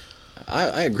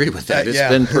 I agree with that. It's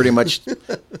been pretty much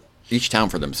each town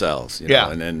for themselves,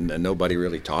 and nobody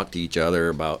really talked to each other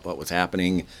about what was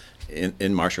happening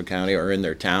in Marshall County or in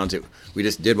their towns. We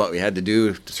just did what we had to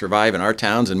do to survive in our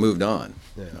towns and moved on.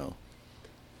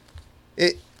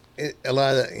 A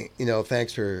lot of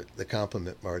thanks for the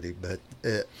compliment, Marty, but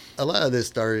a lot of this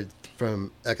started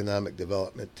from economic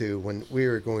development too. When we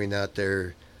were going out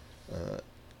there,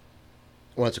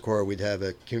 once a quarter, we'd have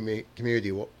a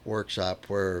community workshop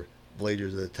where the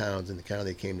leaders of the towns in the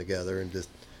county came together and just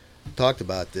talked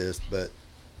about this. But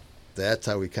that's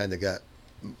how we kind of got,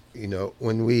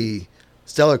 when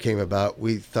Stellar came about,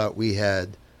 we thought we had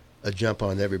a jump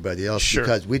on everybody else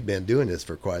because we'd been doing this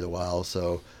for quite a while.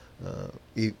 So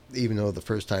even though the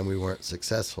first time we weren't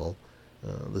successful,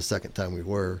 the second time we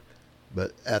were.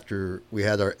 But after we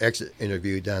had our exit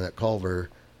interview down at Culver,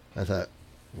 I thought,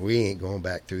 we ain't going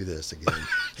back through this again.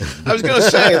 I was going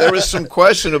to say, there was some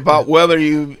question about whether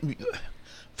you,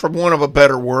 for want of a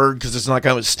better word, because it's not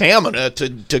kind of stamina to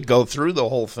go through the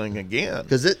whole thing again.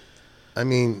 Because it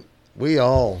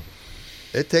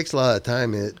takes a lot of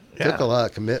time. It took a lot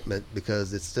of commitment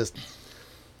because it's just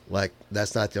like,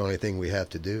 that's not the only thing we have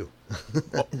to do.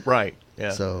 Right.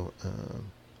 Yeah. So,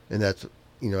 and that's,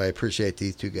 I appreciate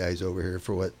these two guys over here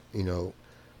for what,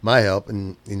 my help.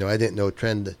 And, I didn't know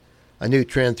Trend. I knew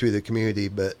Trend through the community,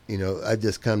 but, I've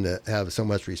just come to have so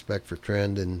much respect for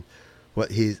Trend and what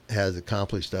he has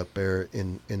accomplished up there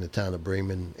in the town of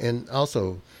Bremen, and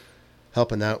also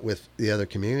helping out with the other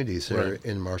communities here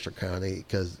in Marshall County,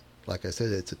 because, like I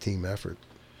said, it's a team effort.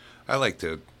 I like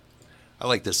to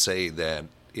say that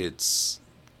it's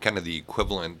kind of the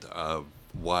equivalent of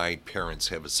why parents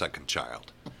have a second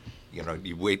child.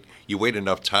 You wait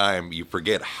enough time, you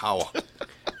forget how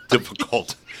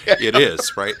difficult it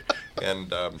is, right?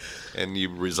 And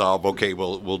you resolve, okay,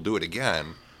 we'll do it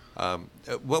again.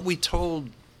 What we told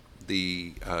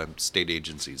the state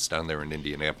agencies down there in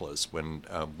Indianapolis when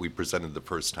we presented the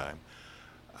first time,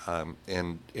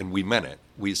 and we meant it.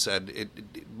 We said it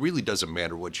really doesn't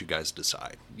matter what you guys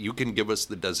decide. You can give us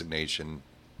the designation,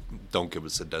 don't give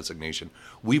us the designation.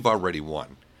 We've already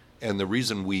won. And the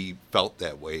reason we felt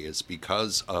that way is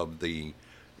because of the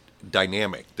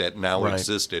dynamic that now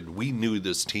existed. We knew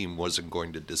this team wasn't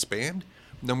going to disband,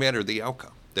 no matter the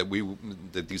outcome.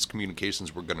 That these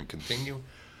communications were going to continue,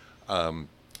 and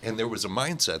there was a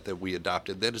mindset that we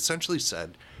adopted that essentially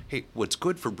said, "Hey, what's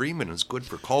good for Bremen is good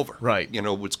for Culver. Right.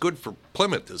 What's good for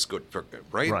Plymouth is good for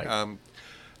right. Right.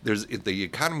 The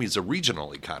economy is a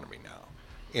regional economy now,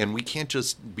 and we can't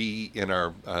just be in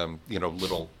our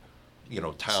little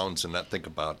towns and not think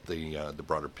about the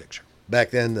broader picture."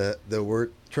 Back then, the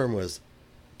term was,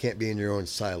 "Can't be in your own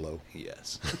silo."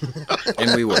 Yes.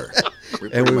 And we were.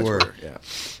 And we were.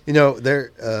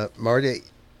 Yeah. Marty,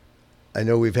 I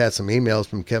know we've had some emails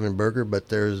from Kevin Berger, but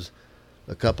there's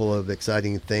a couple of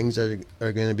exciting things that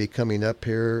are going to be coming up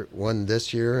here, one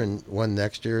this year and one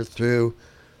next year through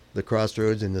the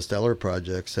Crossroads and the Stellar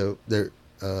project. So they're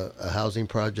a housing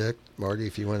project. Marty,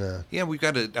 if you want to... Yeah, we've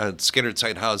got a scattered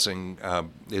site housing.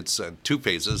 It's 2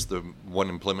 phases, the one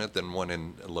in Plymouth and one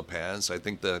in La Paz. I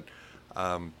think that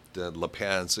the La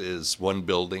Paz is 1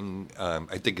 building.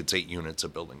 I think it's 8 units a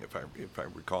building, if I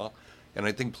recall. And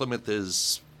I think Plymouth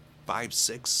is 5,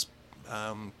 6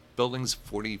 buildings,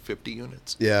 40, 50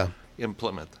 units. Yeah. In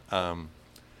Plymouth. And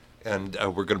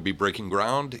we're going to be breaking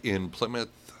ground in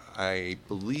Plymouth, I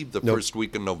believe, the first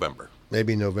week in November.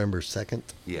 Maybe November 2nd.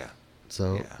 Yeah.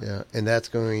 So, yeah. And that's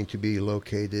going to be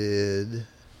located...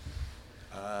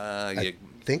 I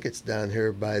think it's down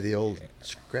here by the old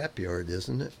scrapyard,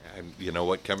 isn't it? You know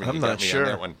what, Kevin? I'm you not got me sure. on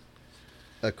that one.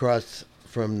 Across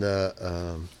from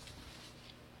the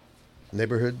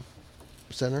neighborhood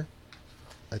center,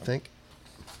 I think.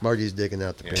 Marty's digging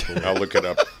out the paper. I'll look it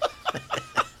up.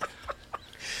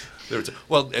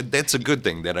 Well, that's a good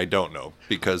thing that I don't know,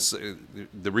 because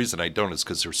the reason I don't is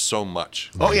because there's so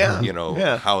much. Oh,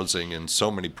 yeah. Housing and so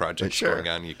many projects going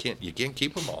on. You can't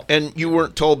keep them all. And you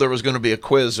weren't told there was going to be a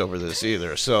quiz over this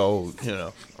either, so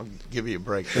I'll give you a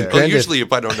break there. Well, usually,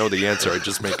 if I don't know the answer, I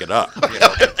just make it up.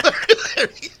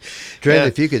 Trent,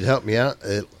 if you could help me out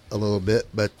a little bit,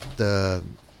 but the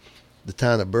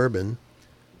town of Bourbon,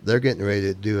 they're getting ready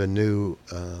to do a new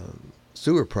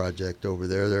sewer project over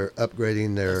there. They're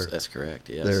upgrading their... That's correct,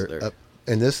 yes.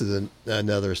 And this is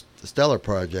another stellar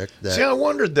project. See, I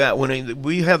wondered that when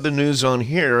we had the news on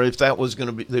here, if that was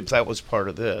part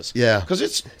of this. Yeah. Because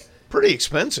it's pretty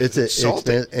expensive. It's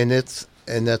salty. And that's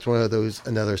one of those,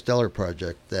 another stellar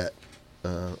project that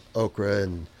Okra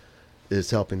is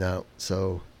helping out.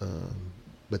 So,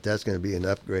 but that's going to be an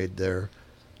upgrade there.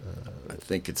 I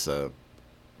think it's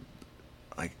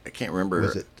I can't remember.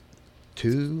 Was it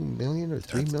 $2 million or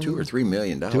 $3 million? $2 or $3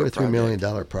 million. $2 or $3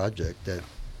 million project that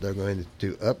they're going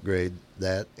to upgrade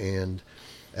that, and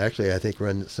actually I think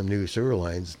run some new sewer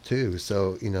lines too.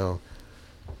 So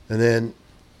and then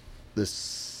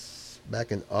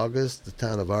back in August, the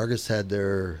town of Argus had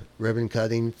their ribbon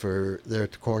cutting for there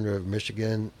at the corner of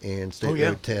Michigan and State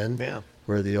Road 10,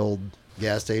 where the old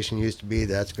gas station used to be.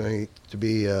 That's going to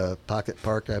be a pocket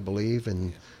park, I believe,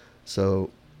 and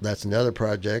so. That's another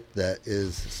project that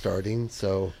is starting.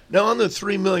 So now on the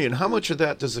 $3 million, how much of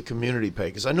that does the community pay?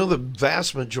 Because I know the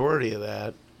vast majority of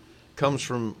that comes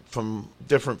from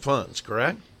different funds,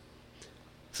 correct?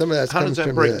 Some of that. How does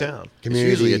that break down? It's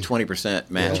usually a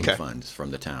 20% matching funds from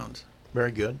the towns.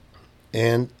 Very good.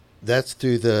 And that's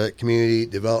through the Community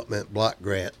Development Block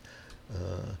Grant.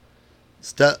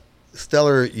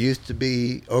 Stellar used to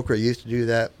be, Okra used to do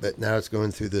that, but now it's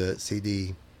going through the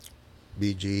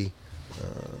CDBG.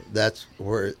 That's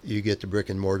where you get the brick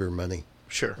and mortar money.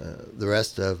 Sure. The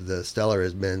rest of the Stellar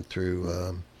has been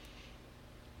through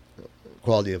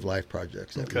quality of life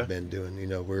projects that we've been doing.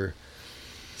 We're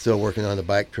still working on the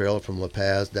bike trail from La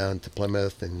Paz down to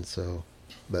Plymouth, and so.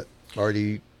 But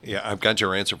Marty. Yeah, I've got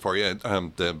your answer for you.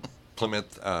 The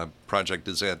Plymouth project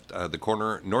is at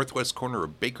the northwest corner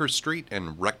of Baker Street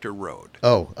and Rector Road.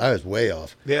 Oh, I was way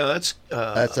off. Yeah,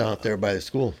 that's out there by the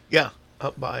school. Yeah.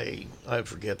 Up by, I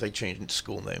forget, they changed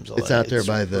school names. It's out there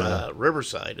by the...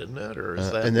 Riverside, isn't it? Or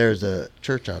is that... And there's a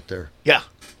church out there. Yeah.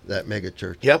 That mega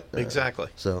church. Yep, exactly.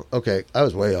 So, okay, I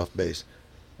was way off base.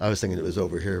 I was thinking it was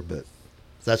over here, but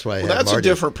that's why I had that's Marty. A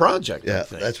different project, Yeah, I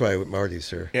think. that's why Marty's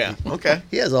here. Yeah, okay.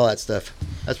 He has all that stuff.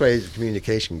 That's why he's a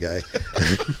communication guy.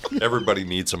 Everybody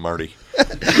needs a Marty.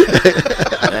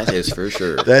 That is for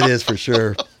sure. That is for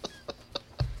sure.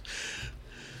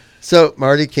 So,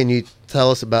 Marty, can you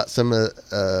tell us about some of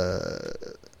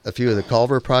a few of the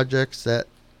Culver projects that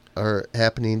are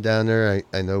happening down there?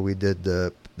 I know we did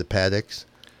the paddocks.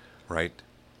 Right.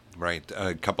 right?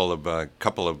 A couple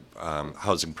of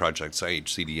housing projects,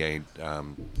 IHCDA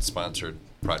sponsored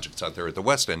projects out there at the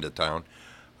west end of town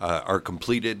are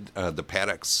completed. The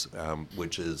Paddocks,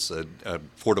 which is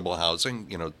affordable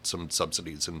housing, some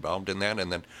subsidies involved in that,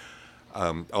 and then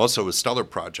also a stellar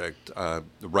project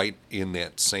right in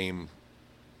that same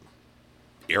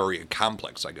area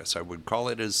complex, I guess I would call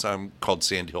it, is called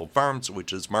Sand Hill Farms,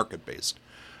 which is market-based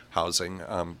housing.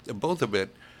 Both of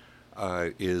it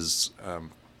is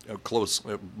close.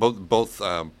 Both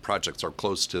projects are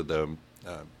close to the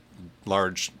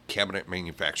large cabinet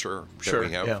manufacturer that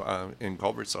we have in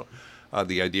Culver. So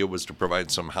the idea was to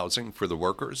provide some housing for the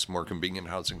workers, more convenient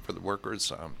housing for the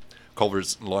workers.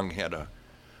 Culver's long had a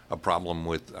problem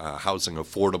with housing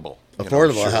affordable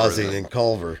housing in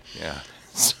Culver. Yeah.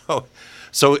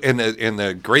 So and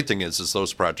the great thing is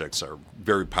those projects are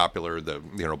very popular.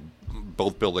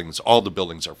 Both buildings, all the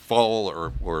buildings are full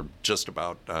or just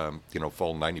about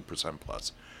full, 90%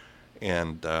 plus.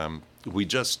 And we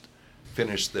just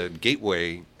finished the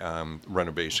Gateway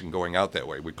renovation going out that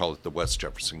way. We call it the West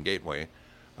Jefferson Gateway.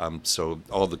 So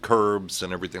all the curbs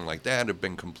and everything like that have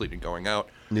been completed going out.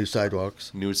 New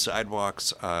sidewalks.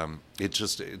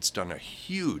 It's done a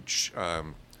huge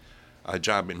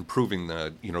job improving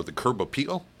the curb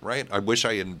appeal, right? I wish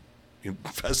I had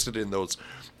invested in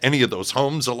any of those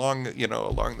homes along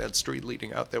that street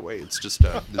leading out that way. It's just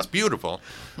it's beautiful,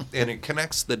 and it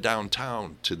connects the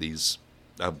downtown to these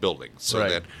buildings, so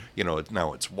that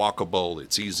now it's walkable.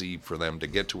 It's easy for them to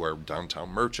get to our downtown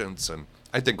merchants, and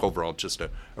I think overall just a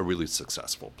really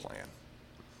successful plan.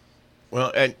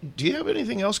 Well, and do you have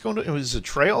anything else going on? Is the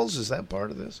trails? Is that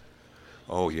part of this?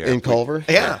 Oh yeah, in Culver.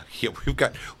 Yeah, we've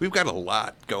got a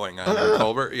lot going on in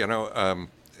Culver.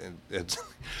 It's,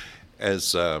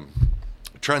 as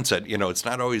Trent said, it's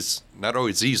not always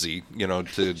easy.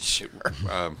 To. Sure.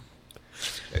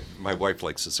 My wife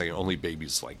likes to say, "Only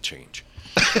babies like change."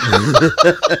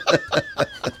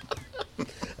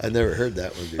 I've never heard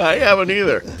that one before. I haven't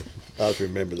either. I'll have to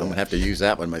remember that. I'm going to have to use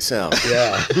that one myself.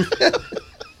 Yeah.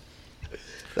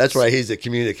 That's why he's a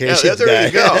communications guy. There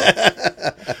you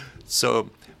go. So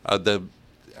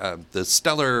the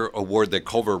stellar award that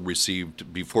Culver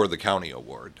received before the county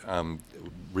award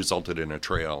resulted in a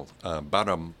trail about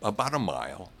a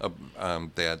mile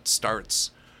that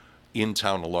starts in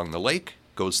town along the lake,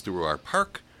 goes through our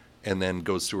park, and then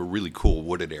goes through a really cool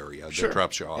wooded area that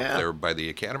drops you off there by the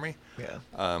academy. Yeah.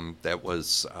 That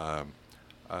was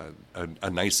a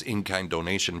nice in-kind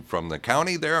donation from the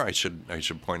county there. I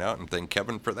should point out and thank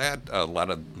Kevin for that. A lot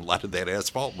of that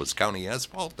asphalt was county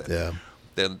asphalt that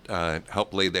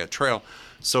helped lay that trail.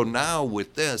 So now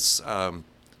with this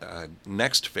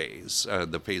next phase,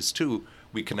 the phase 2,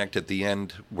 we connect at the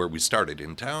end where we started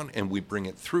in town, and we bring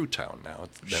it through town now,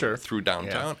 through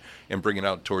downtown, and bring it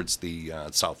out towards the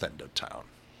south end of town.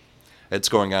 It's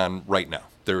going on right now.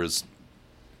 There is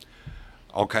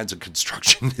all kinds of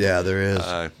construction. Yeah, there is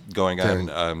going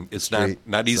on. It's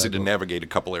not easy to navigate a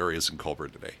couple areas in Culver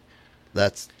today.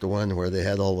 That's the one where they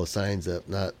had all the signs up,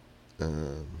 not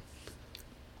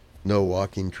no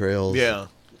walking trails. Yeah.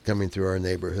 Coming through our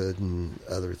neighborhood and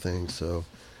other things. So,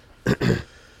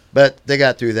 but they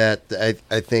got through that.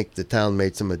 I think the town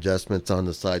made some adjustments on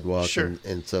the sidewalk,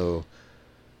 and so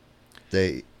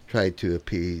they tried to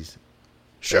appease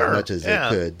as much as they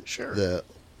could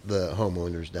the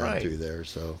homeowners down through there.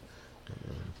 So,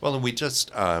 well, and we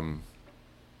just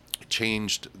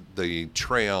changed the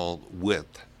trail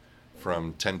width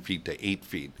from 10 feet to 8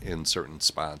 feet in certain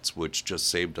spots, which just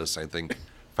saved us, I think,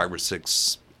 5 or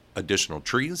 6 additional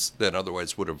trees that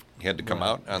otherwise would have had to come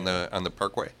out on the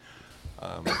parkway.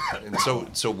 And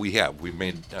so we've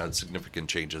made significant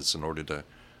changes in order to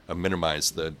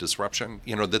minimize the disruption.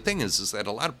 The thing is that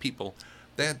a lot of people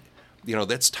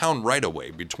that's town right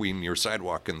away between your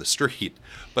sidewalk and the street,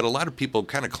 but a lot of people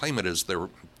kind of claim it as their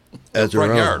front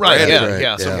yard, right?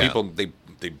 Yeah. Some people they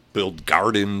build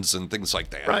gardens and things like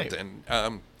that, right?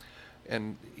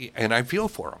 And I feel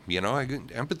for them, I get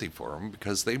empathy for them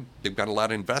because they've got a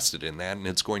lot invested in that, and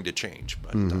it's going to change.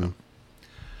 But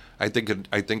I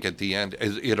think at the end,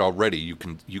 it already you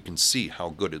can see how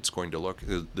good it's going to look.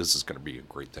 This is going to be a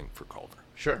great thing for Culver.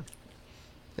 Sure.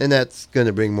 And that's going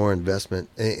to bring more investment.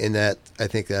 And that I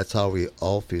think that's how we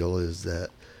all feel, is that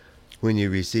when you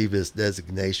receive this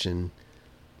designation,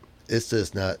 it's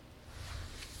just not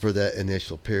for that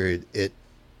initial period. It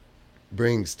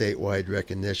brings statewide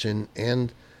recognition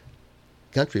and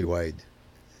countrywide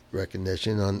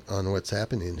recognition on what's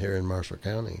happening here in Marshall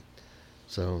County.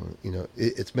 So,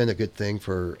 it's been a good thing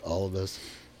for all of us.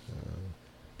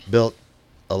 Built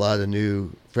a lot of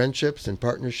new friendships and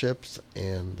partnerships,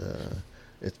 and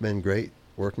it's been great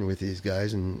working with these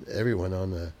guys and everyone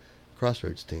on the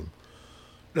Crossroads team.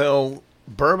 Now,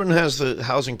 Bourbon has the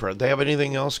housing project. They have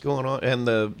anything else going on? And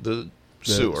the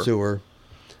sewer.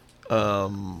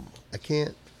 I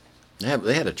can't.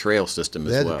 They had a trail system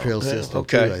as well. They had a trail system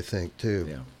too, I think, too.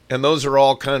 Yeah. And those are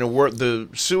all kind of the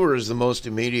sewer is the most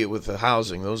immediate with the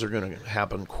housing. Those are going to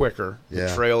happen quicker. Yeah.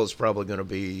 The trail is probably going to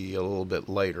be a little bit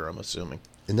later, I'm assuming.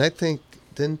 And I think,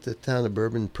 didn't the town of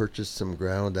Bourbon purchase some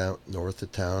ground out north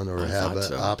of town, or have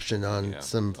an option on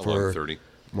some for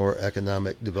more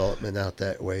economic development out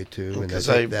that way too? And I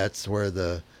think that's where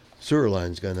the sewer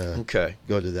line's going to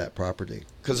go to that property.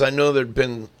 Because I know there'd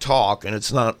been talk, and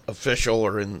it's not official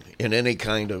or in any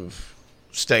kind of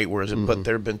state, but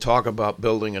there'd been talk about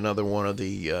building another one of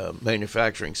the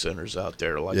manufacturing centers out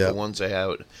there, like the ones they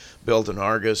have built in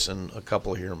Argus and a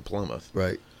couple here in Plymouth.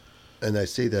 Right. And I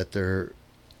see that they're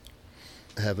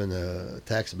having a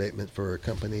tax abatement for a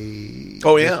company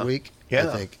this week. Yeah.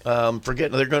 I think.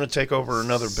 Forgetting they're going to take over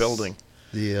another building.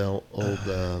 The old...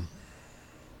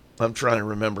 I'm trying to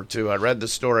remember, too. I read the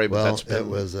story, but that's been... it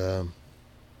was...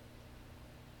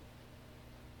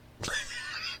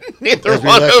 Neither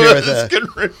one of us can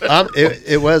remember.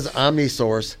 It was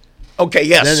OmniSource. Okay,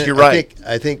 yes, then you're right.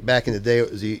 I think back in the day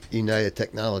it was United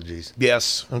Technologies.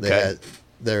 Yes, okay. They had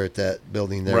there at that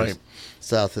building there,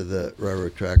 south of the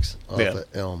railroad tracks off of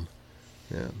Elm.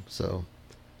 Yeah, so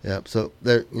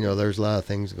there, there's a lot of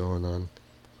things going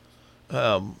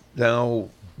on. Now,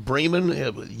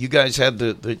 Bremen, you guys had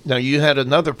now you had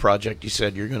another project you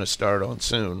said you're going to start on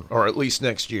soon, or at least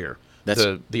next year. That's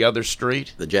the other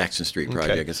street? The Jackson Street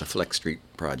project. Okay. It's a Flex Street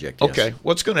project, yes. Okay.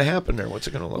 What's going to happen there? What's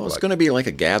it going to look like? Well, it's going to be like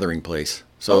a gathering place.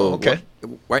 So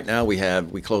right now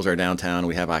we close our downtown.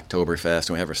 We have Oktoberfest,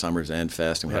 and we have our Summer's End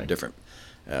Fest, and we have different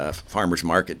farmers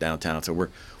market downtown. So we're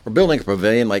building a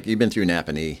pavilion like you've been through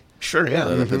Napanee. Sure, yeah.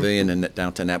 The pavilion in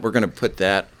downtown Napa. We're going to put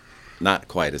that, not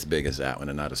quite as big as that one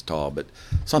and not as tall, but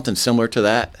something similar to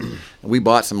that. We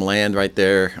bought some land right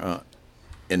there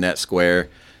in that square.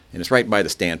 And it's right by the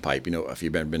standpipe. If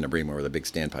you've been to Bremen, where the big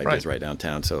standpipe is right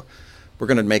downtown. So we're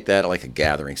going to make that like a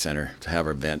gathering center to have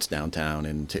events downtown.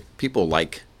 And people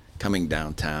like coming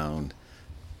downtown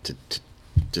to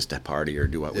just to party or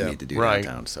do what we need to do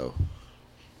downtown. So,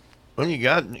 well, you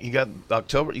got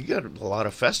October. You got a lot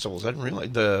of festivals. I didn't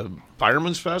realize the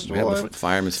Fireman's Festival. We have the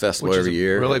Fireman's Festival every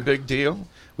year. Really big deal.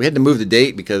 We had to move the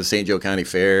date because St. Joe County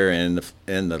Fair and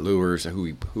the Lures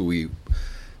who we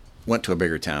went to a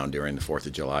bigger town during the 4th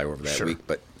of July over that week.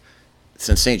 But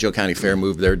since St. Joe County Fair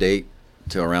moved their date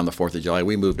to around the 4th of July,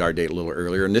 we moved our date a little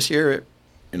earlier. And this year,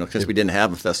 because we didn't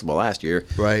have a festival last year,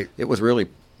 it was really,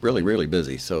 really, really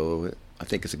busy. So I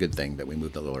think it's a good thing that we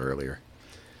moved a little earlier.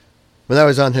 When I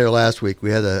was on here last week,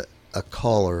 we had a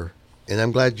caller, and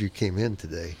I'm glad you came in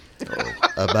today,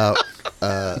 about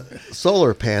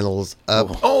solar panels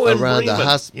up around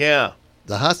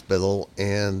the hospital,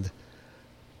 and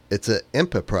it's an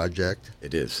IMPA project.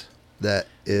 It is. That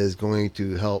is going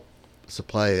to help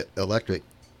supply electric,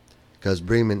 because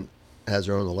Bremen has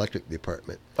their own electric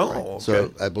department. Okay.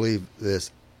 So I believe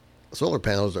this solar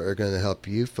panels are going to help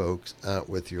you folks out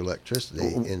with your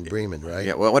electricity in Bremen, right?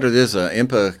 Yeah, well, what it is,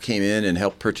 IMPA came in and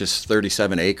helped purchase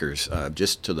 37 acres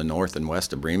just to the north and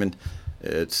west of Bremen.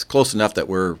 It's close enough that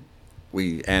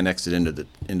we annexed it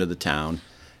into the town,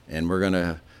 and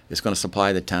it's going to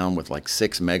supply the town with like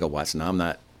 6 megawatts. Now, I'm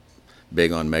not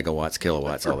big on megawatts,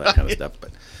 kilowatts, all that kind of stuff,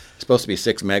 but it's supposed to be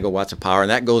 6 megawatts of power, and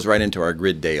that goes right into our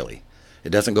grid daily.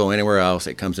 It doesn't go anywhere else.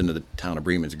 It comes into the town of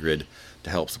Bremen's grid to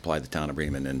help supply the town of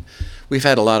Bremen. And we've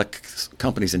had a lot of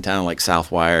companies in town like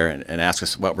Southwire and ask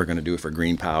us what we're going to do for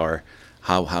green power,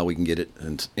 how we can get it,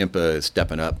 and IMPA is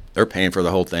stepping up. They're paying for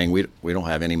the whole thing. We don't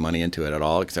have any money into it at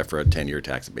all except for a 10-year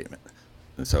tax abatement.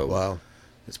 And so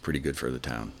it's pretty good for the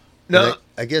town. No,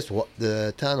 I guess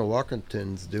the town of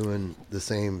Walkerton's doing the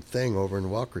same thing over in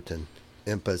Walkerton.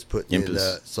 IMPA's putting in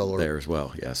solar there as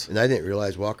well, yes. And I didn't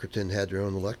realize Walkerton had their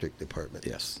own electric department.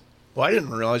 Yes. Well, I didn't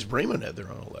realize Bremen had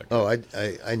their own electric. Oh,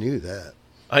 I knew that.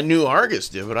 I knew Argus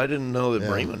did, but I didn't know that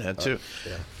Bremen had too.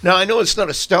 Now, I know it's not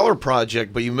a stellar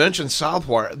project, but you mentioned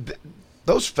Southwire.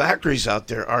 Those factories out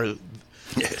there are...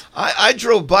 I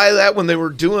drove by that when they were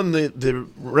doing the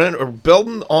rent or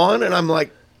building on, and I'm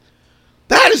like,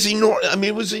 that is enormous. I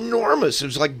mean, it was enormous. It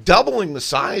was like doubling the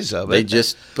size of it. They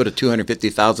just put a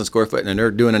 250,000 square foot, and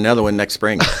they're doing another one next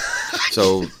spring.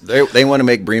 So they want to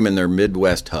make Bremen their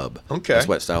Midwest hub. Okay. That's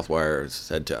what Southwire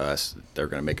said to us. They're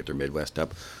going to make it their Midwest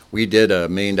hub. We did a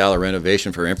 $1 million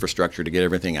renovation for infrastructure to get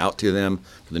everything out to them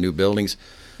for the new buildings.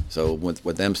 So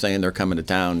with them saying they're coming to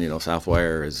town,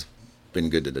 Southwire has been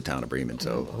good to the town of Bremen.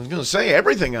 So I was going to say,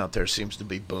 everything out there seems to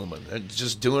be booming. It's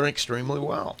just doing extremely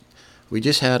well. We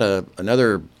just had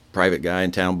another private guy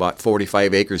in town bought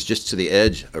 45 acres just to the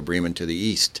edge of Bremen to the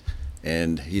east,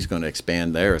 and he's going to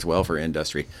expand there as well for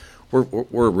industry.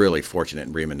 We're really fortunate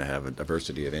in Bremen to have a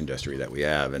diversity of industry that we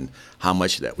have and how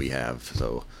much that we have.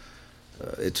 So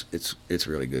it's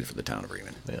really good for the town of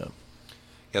Bremen. Yeah.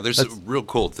 Yeah, there's real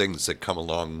cool things that come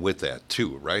along with that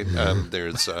too, right?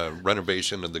 There's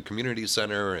renovation of the community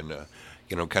center and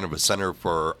kind of a center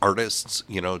for artists,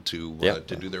 to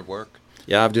do their work.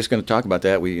 Yeah, I'm just going to talk about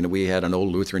that. We had an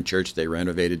old Lutheran church they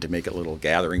renovated to make it a little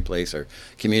gathering place or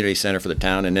community center for the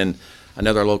town, and then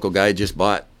another local guy just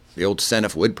bought the old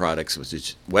Senef Wood Products, which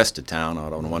is west of town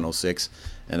out on 106,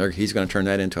 and he's going to turn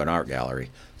that into an art gallery.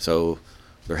 So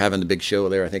they're having the big show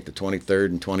there, I think the 23rd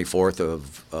and 24th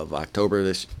of October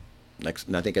I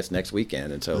think that's next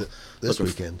weekend. And so this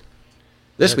weekend.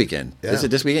 This weekend. Yeah. Is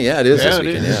it this weekend? Yeah, it is this it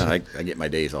weekend. is. Yeah, I get my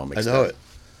days all mixed up. I know it.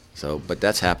 So, but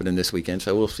that's happening this weekend,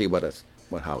 so we'll see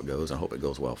how it goes. I hope it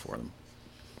goes well for them.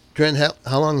 Trent,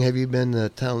 how long have you been in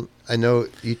town? I know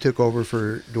you took over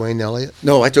for Dwayne Elliott.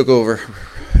 No, I took over.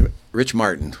 Rich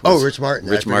Martin. Rich Martin.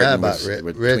 Rich I Martin forgot was about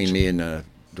between me and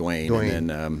Dwayne. And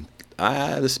then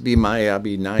this will be I'll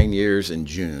be 9 years in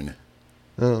June.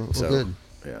 Oh, well, so, good.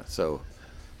 Yeah, so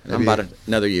and I'm about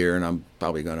another year, and I'm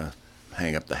probably going to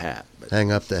hang up the hat. But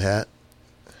hang up the hat?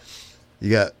 You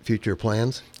got future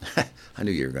plans? I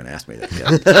knew you were going to ask me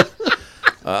that.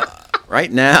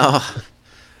 Right now,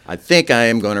 I think I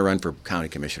am going to run for county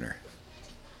commissioner.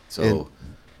 So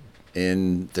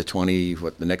in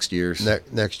the next year's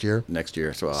next year. Next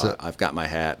year. So I've got my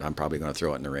hat. I'm probably going to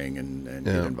throw it in the ring and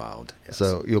get involved. Yes.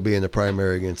 So you'll be in the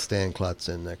primary against Stan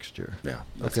Klotzen next year. Yeah.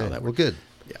 That's okay. how that works. Well, good.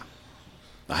 Yeah.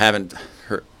 I haven't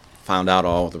found out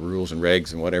all the rules and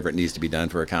regs and whatever it needs to be done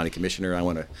for a county commissioner. I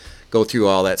want to go through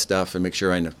all that stuff and make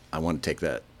sure I want to take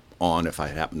that on if I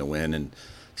happen to win, and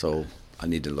so I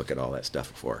need to look at all that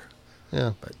stuff before.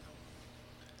 Yeah. But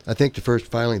I think the first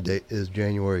filing date is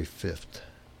January 5th.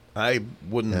 I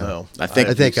wouldn't know. I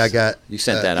think I got you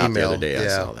sent that out email. the other day. Yeah. I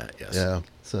saw that. Yes. Yeah.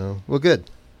 So well, good.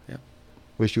 Yeah.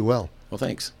 Wish you well. Well,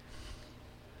 thanks.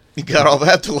 You got all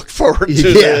that to look forward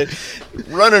to. Yeah.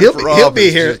 Running for office. He'll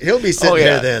be here. He'll be sitting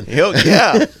here then.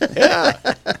 Yeah.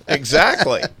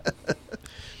 Exactly.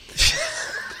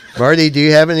 Marty, do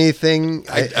you have anything?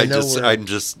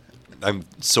 I'm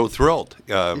so thrilled.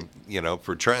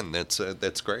 For Trent,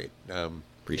 that's great.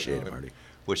 Appreciate it, Marty.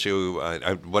 Wish you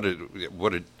what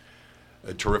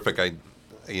a terrific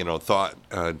thought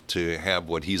to have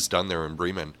what he's done there in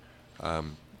Bremen.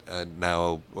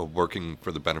 Now working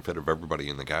for the benefit of everybody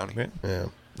in the county. Yeah.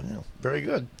 Very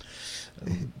good.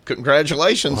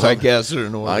 Congratulations, I guess.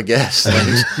 I guess.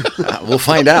 We'll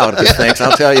find out. Thanks.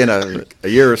 I'll tell you in a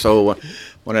year or so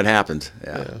when it happens.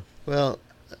 Yeah. Well,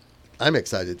 I'm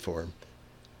excited for him.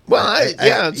 Well,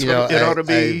 it ought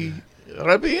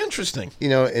to be interesting.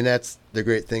 And that's the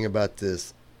great thing about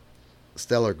this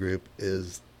Stellar Group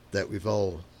is that we've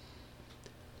all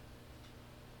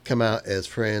come out as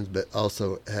friends, but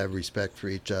also have respect for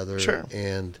each other. Sure.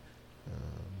 And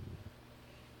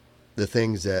the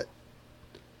things that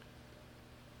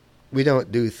we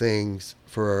don't do things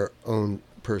for our own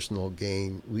personal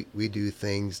gain. We do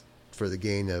things for the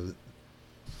gain of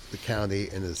the county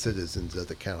and the citizens of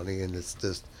the county. And it's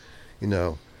just,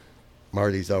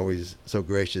 Marty's always so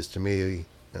gracious to me,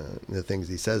 the things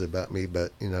he says about me.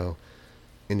 But, in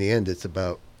the end, it's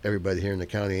about everybody here in the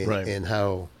county and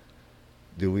how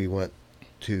do we want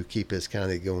to keep this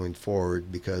county going forward,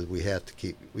 because we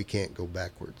can't go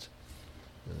backwards.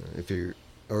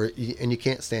 And you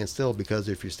can't stand still, because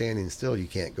if you're standing still,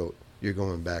 you're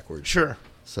going backwards. Sure.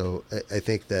 So I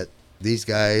think that these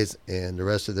guys and the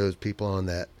rest of those people on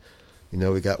that,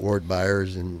 we got Ward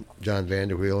Byers and John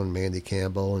Vanderweel and Mandy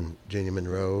Campbell and Jenny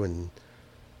Monroe and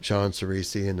Sean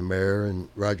Cerisi and the mayor and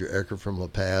Roger Ecker from La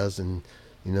Paz. And,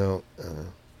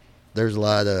 there's a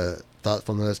lot of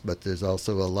thoughtfulness, but there's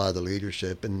also a lot of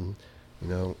leadership and,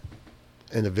 and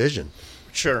a vision.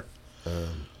 Sure.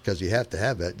 Because you have to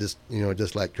have that. Just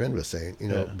like Trent was saying,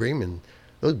 Bremen,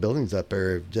 those buildings up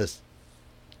there have just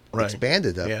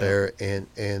expanded up there,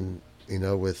 and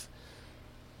with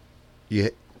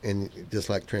you, and just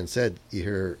like Trent said, you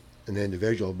hear an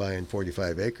individual buying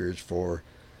 45 acres for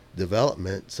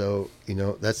development. So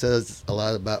that says a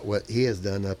lot about what he has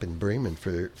done up in Bremen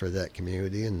for that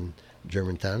community and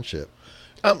German Township.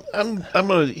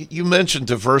 You mentioned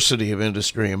diversity of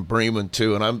industry in Bremen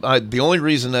too, and the only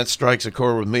reason that strikes a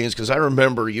chord with me is because I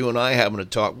remember you and I having a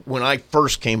talk when I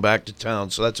first came back to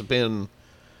town. So that's been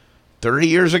 30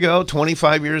 years ago,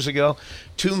 25 years ago.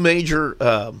 Two major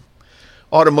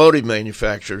automotive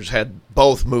manufacturers had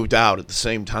both moved out at the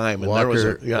same time, and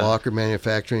Walker, there was Walker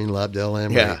Manufacturing, Lobdell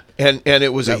Emery. Yeah, and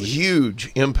it was a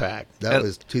huge impact. That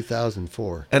was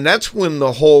 2004. And that's when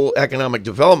the whole Economic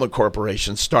Development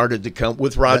Corporation started to come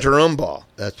with Roger Umbaugh.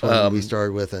 That's when we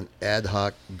started with an ad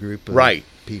hoc group of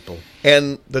people.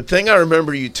 And the thing I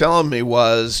remember you telling me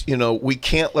was, we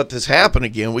can't let this happen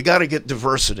again. We got to get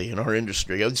diversity in our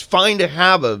industry. It's fine to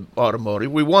have an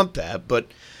automotive. We want that, but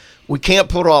we can't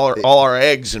put all our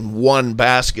eggs in one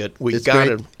basket. We got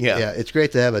to, it's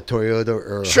great to have a Toyota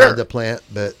or a Honda plant,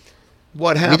 but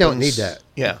what happens? We don't need that.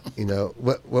 Yeah.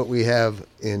 What we have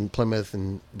in Plymouth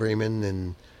and Bremen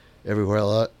and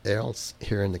everywhere else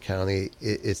here in the county,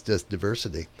 it's just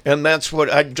diversity. And that's what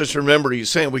I just remember you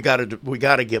saying. We got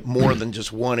to get more than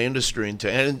just one industry into.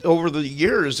 And over the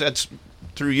years, that's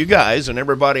through you guys and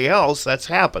everybody else. That's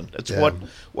happened. That's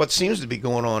what seems to be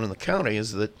going on in the county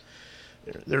is that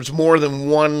there's more than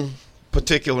one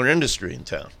particular industry in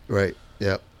town. Right.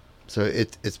 Yep. So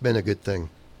it's been a good thing.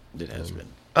 It has been.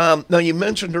 Now you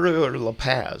mentioned earlier La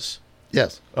Paz.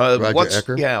 Yes. Roger Ecker.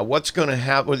 Ecker. Yeah. What's going to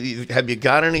happen? Have you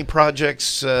got any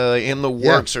projects in the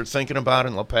works or thinking about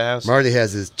in La Paz? Marty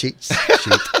has his cheat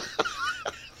sheet.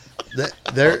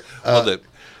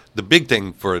 The big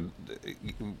thing for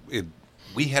it,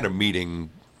 we had a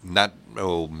meeting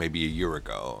maybe a year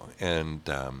ago, and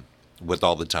with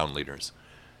all the town leaders,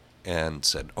 and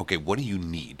said, okay, what do you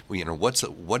need?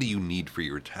 What do you need for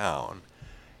your town?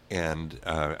 And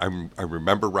I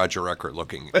remember Roger Ecker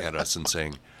looking at us and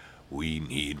saying, we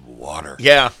need water.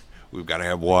 Yeah. We've got to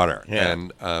have water. Yeah.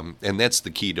 And that's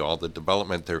the key to all the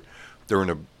development. They're in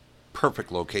a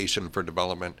perfect location for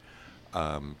development.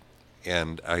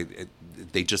 And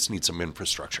they just need some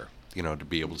infrastructure, to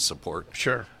be able to support.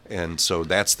 Sure. And so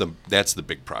that's the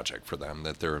big project for them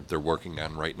that they're working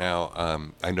on right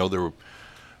now. I know there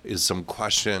is some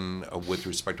question with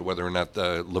respect to whether or not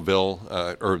the LaVille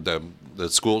or the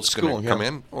school's going to come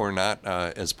in or not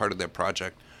as part of that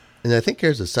project. And I think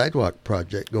there's a sidewalk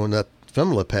project going up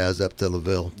from La Paz up to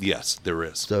LaVille. Yes, there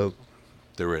is. So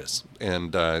there is,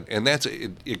 and that's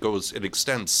it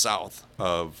extends south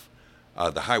of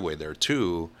the highway there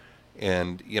too.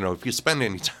 And if you spend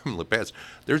any time in La Paz,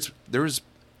 there's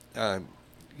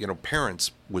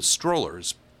parents with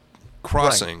strollers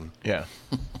crossing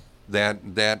that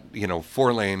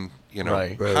 4-lane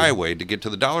highway to get to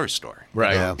the dollar store.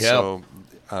 Right. Yeah.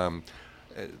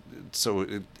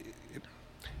 So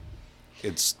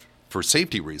it's for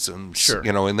safety reasons. Sure.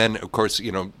 And then of course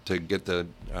to get the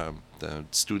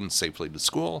students safely to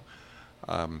school.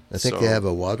 I think they have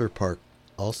a water park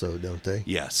also, don't they?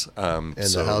 Yes. And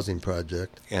the housing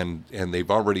project. And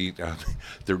they've already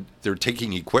they're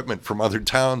taking equipment from other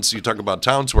towns. You talk about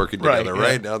towns working together,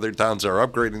 right? Other towns are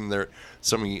upgrading their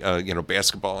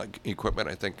basketball equipment,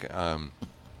 I think.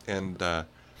 And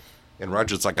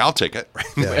Roger's like, I'll take it.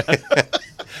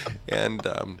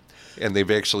 And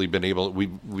they've actually been able. We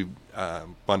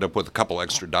wound up with a couple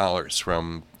extra dollars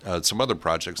from some other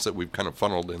projects that we've kind of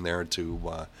funneled in there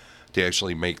to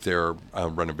actually make their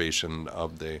renovation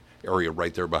of the area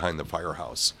right there behind the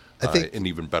firehouse an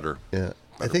even better. Yeah,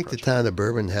 I think the town of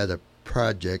Bourbon had a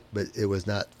project, but it was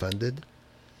not funded.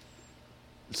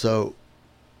 So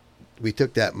we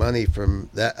took that money from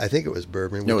that. I think it was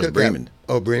Bourbon. No, it was Bremen.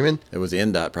 Bremen. It was the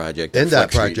NDOT project.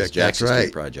 NDOT project. That's right.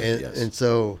 Street project. Yes. And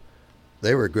so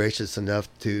they were gracious enough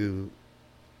to.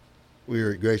 We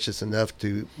were gracious enough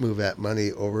to move that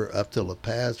money over up to La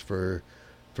Paz for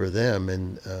them,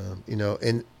 and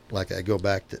and like I go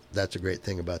back to, that's a great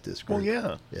thing about this group.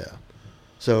 Well, yeah.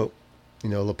 So,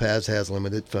 La Paz has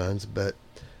limited funds, but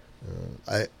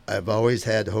I've always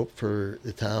had hope for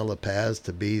the town of La Paz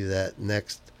to be that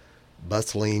next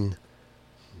bustling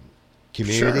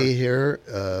community here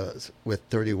with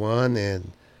 31,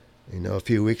 and a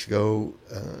few weeks ago,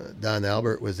 Don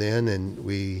Albert was in, and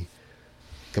we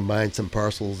combined some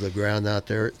parcels of ground out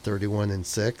there at 31 and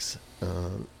 6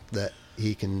 that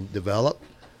he can develop.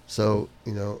 So,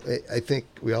 I think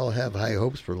we all have high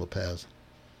hopes for La Paz.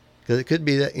 Because it could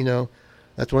be that,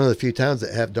 that's one of the few towns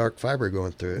that have dark fiber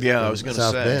going through it. Yeah, I was going to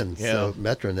say. South Bend. Yeah. So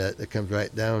Metronet, that comes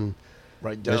right down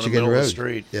Michigan the middle Road. of the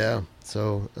street. Yeah.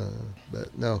 So,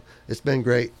 but no, it's been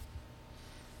great.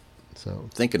 So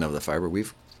thinking of the fiber,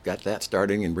 we've got that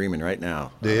starting in Bremen right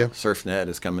now. Do you? SurfNet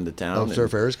is coming to town. Oh,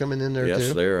 Surf Air's coming in there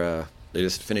too? Yes, they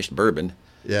just finished Bourbon.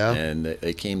 Yeah. And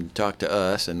they came to talk to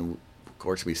us, and of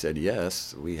course we said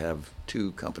yes. We have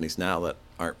 2 companies now that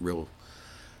aren't real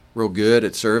good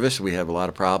at service. We have a lot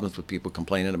of problems with people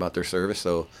complaining about their service,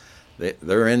 so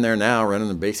they're in there now running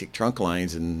the basic trunk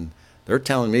lines, and they're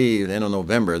telling me the end of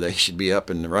November they should be up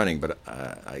and running, but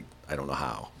I don't know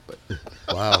how. But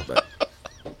wow.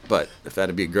 but if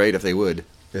that'd be great if they would.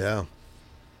 Yeah.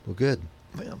 Well, good.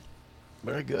 Yeah.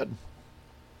 Very good.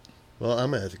 Well,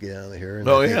 I'm going to have to get out of here. And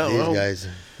Oh, I think yeah. these Well, guys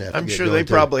have to I'm get sure going, they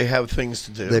too. probably have things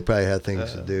to do. They probably have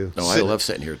things to do. No, I love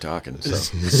sitting here talking. So.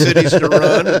 Cities to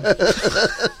run.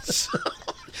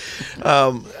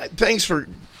 Thanks for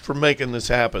making this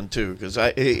happen too, because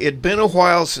it'd been a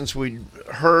while since we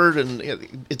heard, and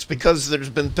it's because there's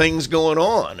been things going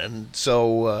on, and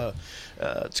so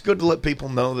it's good to let people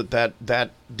know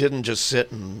that didn't just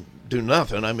sit and do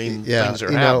nothing. I mean, things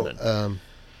are happening.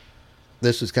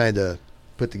 This was kind of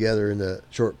put together in a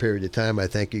short period of time. I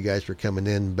thank you guys for coming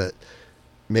in, but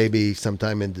maybe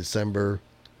sometime in December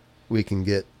we can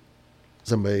get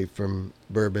somebody from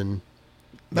Bourbon.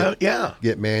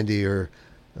 Get Mandy or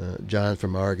John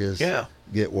from Argus. Yeah.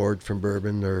 Get Ward from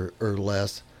Bourbon or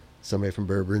Les, somebody from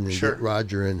Bourbon, and Sure. get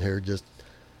Roger in here, just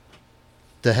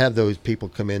to have those people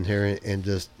come in here and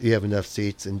just, you have enough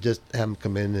seats, and just have them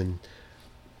come in and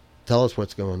tell us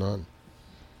what's going on.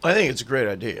 I think it's a great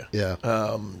idea. Yeah.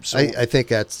 So I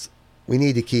think we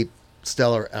need to keep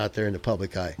Stellar out there in the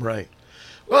public eye. Right.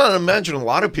 Well, I imagine a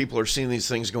lot of people are seeing these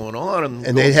things going on,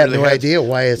 and they have no idea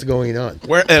why it's going on.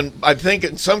 And I think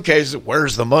in some cases,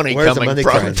 where's the money coming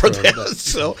from for this?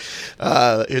 So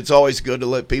it's always good to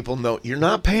let people know you're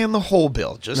not paying the whole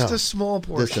bill, just a small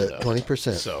portion. Just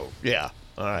 20%. So, yeah.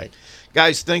 All right.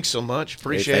 Guys, thanks so much.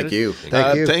 Appreciate it. Thank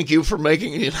you. Thank you. For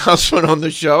making the announcement on the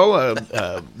show.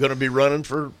 Going to be running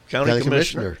for county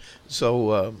commissioner.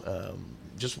 So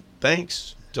just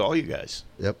thanks to all you guys.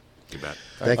 Yep. You bet.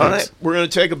 Thank All you. right, we're going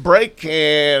to take a break,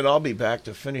 and I'll be back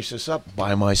to finish this up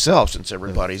by myself since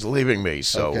everybody's leaving me.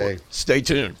 So stay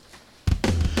tuned.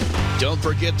 Don't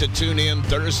forget to tune in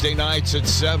Thursday nights at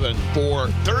 7 for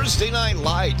Thursday Night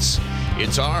Lights.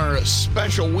 It's our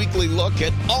special weekly look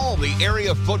at all the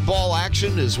area football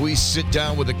action as we sit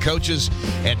down with the coaches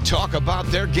and talk about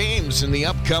their games in the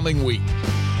upcoming week.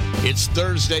 It's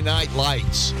Thursday Night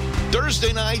Lights.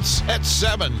 Thursday nights at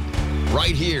 7,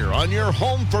 right here on your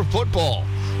home for football,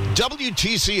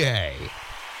 WTCA.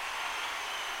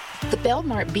 The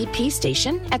Belmart BP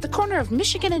station at the corner of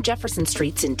Michigan and Jefferson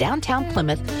Streets in downtown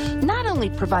Plymouth not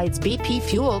only provides BP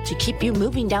fuel to keep you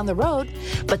moving down the road,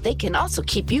 but they can also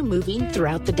keep you moving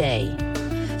throughout the day.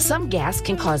 Some gas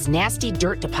can cause nasty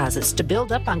dirt deposits to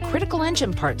build up on critical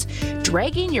engine parts,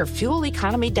 dragging your fuel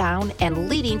economy down and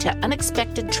leading to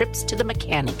unexpected trips to the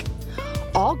mechanic.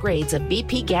 All grades of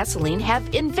BP gasoline have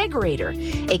Invigorator,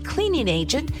 a cleaning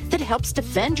agent that helps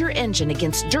defend your engine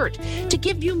against dirt to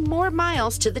give you more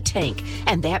miles to the tank,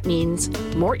 and that means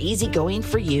more easy going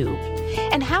for you.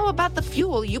 And how about the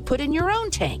fuel you put in your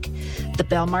own tank? The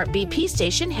Belmart BP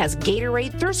station has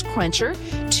Gatorade Thirst Quencher,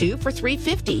 2 for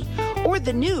 $3.50, or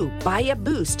the new Buy a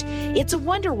Boost. It's a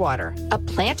Wonder Water, a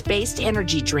plant-based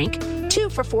energy drink, 2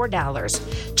 for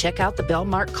 $4. Check out the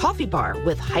Belmart Coffee Bar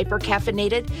with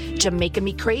hyper-caffeinated, Jamaica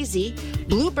Me Crazy,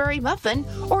 blueberry muffin,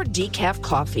 or decaf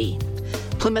coffee.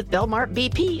 Plymouth Belmart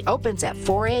BP opens at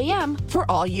 4 a.m. for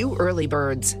all you early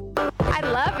birds. I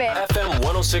love it. FM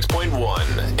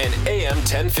 106.1 and AM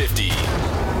 1050.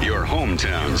 Your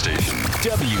hometown station.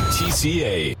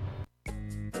 WTCA.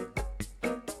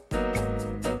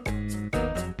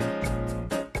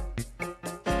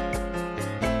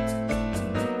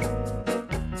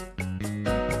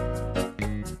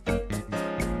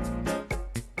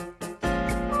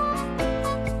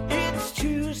 It's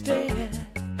Tuesday.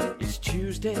 It's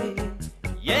Tuesday.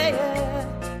 Yeah.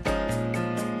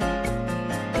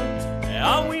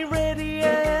 Are we ready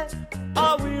yet?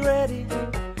 Are we ready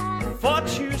for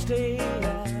Tuesday?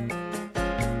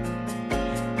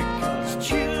 Because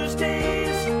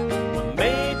Tuesdays were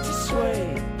made to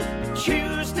sway.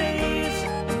 Tuesdays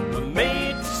were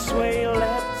made to sway.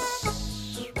 Let's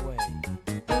sway.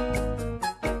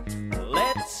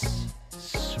 Let's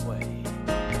sway.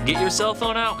 Get your cell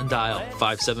phone out and dial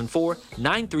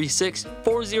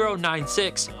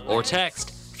 574-936-4096 or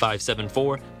text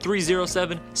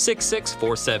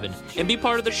 574-307-6647 and be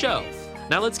part of the show.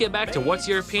 Now let's get back to what's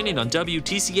your opinion on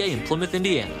WTCA in Plymouth,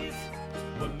 Indiana.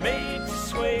 We're made to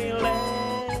sway.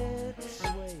 Let's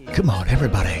sway. Come on,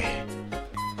 everybody.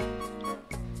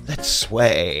 Let's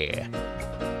sway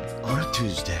on a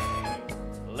Tuesday.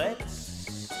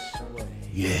 Let's sway.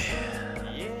 Yeah.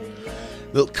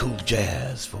 Little cool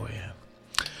jazz for you.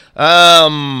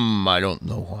 I don't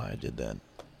know why I did that.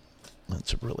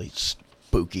 That's a really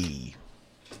spooky,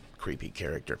 creepy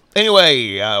character.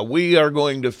 Anyway, we are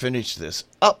going to finish this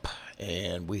up,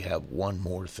 and we have one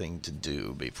more thing to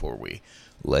do before we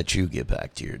let you get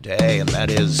back to your day, and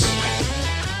that is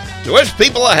to wish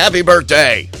people a happy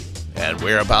birthday. And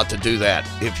we're about to do that.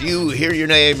 If you hear your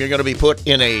name, you're going to be put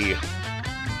in a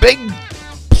big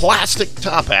plastic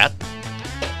top hat.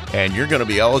 And you're going to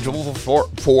be eligible for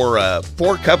 4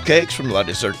 cupcakes from La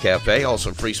Dessert Cafe.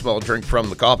 Also, free small drink from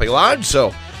the Coffee Lodge.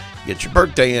 So, get your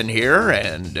birthday in here.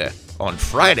 And on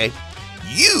Friday,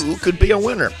 you could be a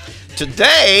winner.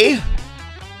 Today,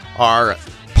 our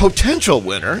potential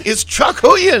winner is Chuck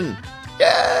Huyen.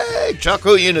 Yay! Chuck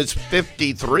Huyen is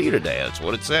 53 today. That's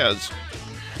what it says.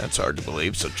 That's hard to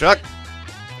believe. So, Chuck,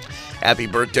 happy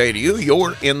birthday to you.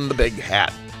 You're in the big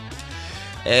hat.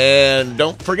 And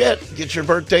don't forget, get your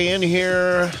birthday in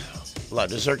here. La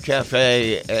Dessert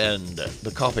Cafe and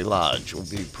the Coffee Lodge will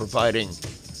be providing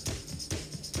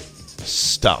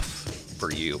stuff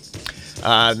for you.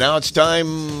 Now it's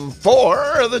time for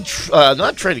the,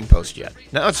 not Trading Post yet.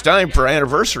 Now it's time for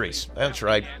anniversaries. That's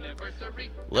right.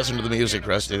 Listen to the music,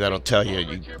 Rusty. That'll tell you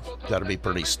you got to be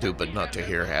pretty stupid not to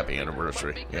hear happy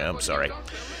anniversary. Yeah, I'm sorry.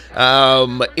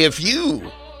 If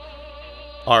you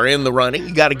are in the running,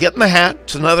 you got to get in the hat.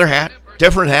 It's another hat,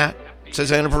 different hat. It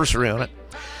says anniversary on it.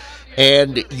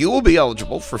 And you will be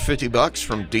eligible for $50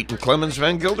 from Deaton Clemens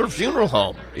Van Gilder Funeral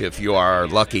Home if you are a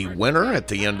lucky winner at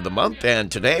the end of the month.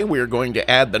 And today we are going to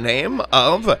add the name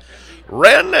of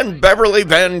Ren and Beverly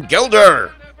Van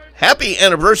Gilder. Happy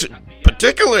anniversary.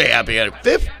 Particularly happy at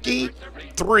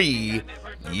 53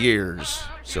 years.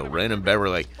 So, Ren and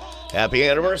Beverly, happy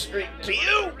anniversary to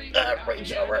you.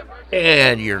 Reach over.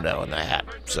 And you're now in the hat.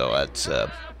 So, that's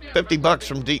 $50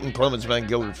 from Deaton Clemens Van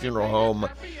Gilder Funeral Home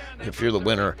if you're the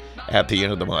winner at the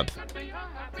end of the month.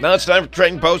 Now it's time for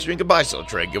Trading Post. You can buy some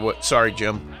trade. Sorry,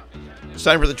 Jim. It's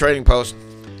time for the Trading Post.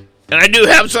 And I do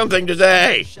have something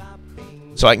today.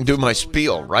 So I can do my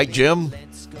spiel. Right, Jim?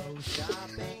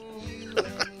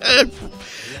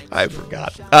 I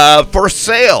forgot. For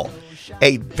sale,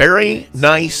 a very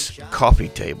nice coffee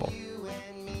table.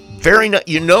 Very nice.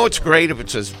 You know it's great if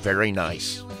it says very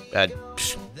nice.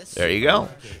 There you go.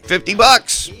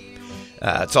 $50.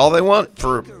 That's all they want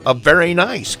for a very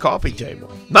nice coffee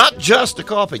table. Not just a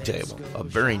coffee table, a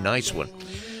very nice one.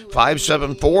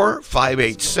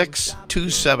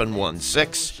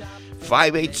 574-586-2716.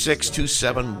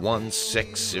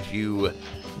 586-2716 if you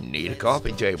need a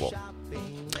coffee table.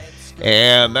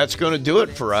 And that's going to do it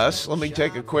for us. Let me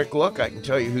take a quick look. I can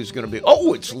tell you who's going to be.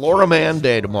 Oh, it's Laura Mann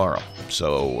Day tomorrow.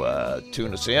 So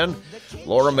tune us in.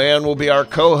 Laura Mann will be our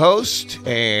co-host,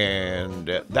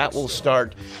 and that will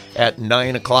start at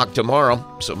 9 o'clock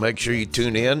tomorrow. So make sure you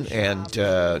tune in. And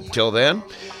till then,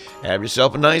 have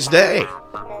yourself a nice day.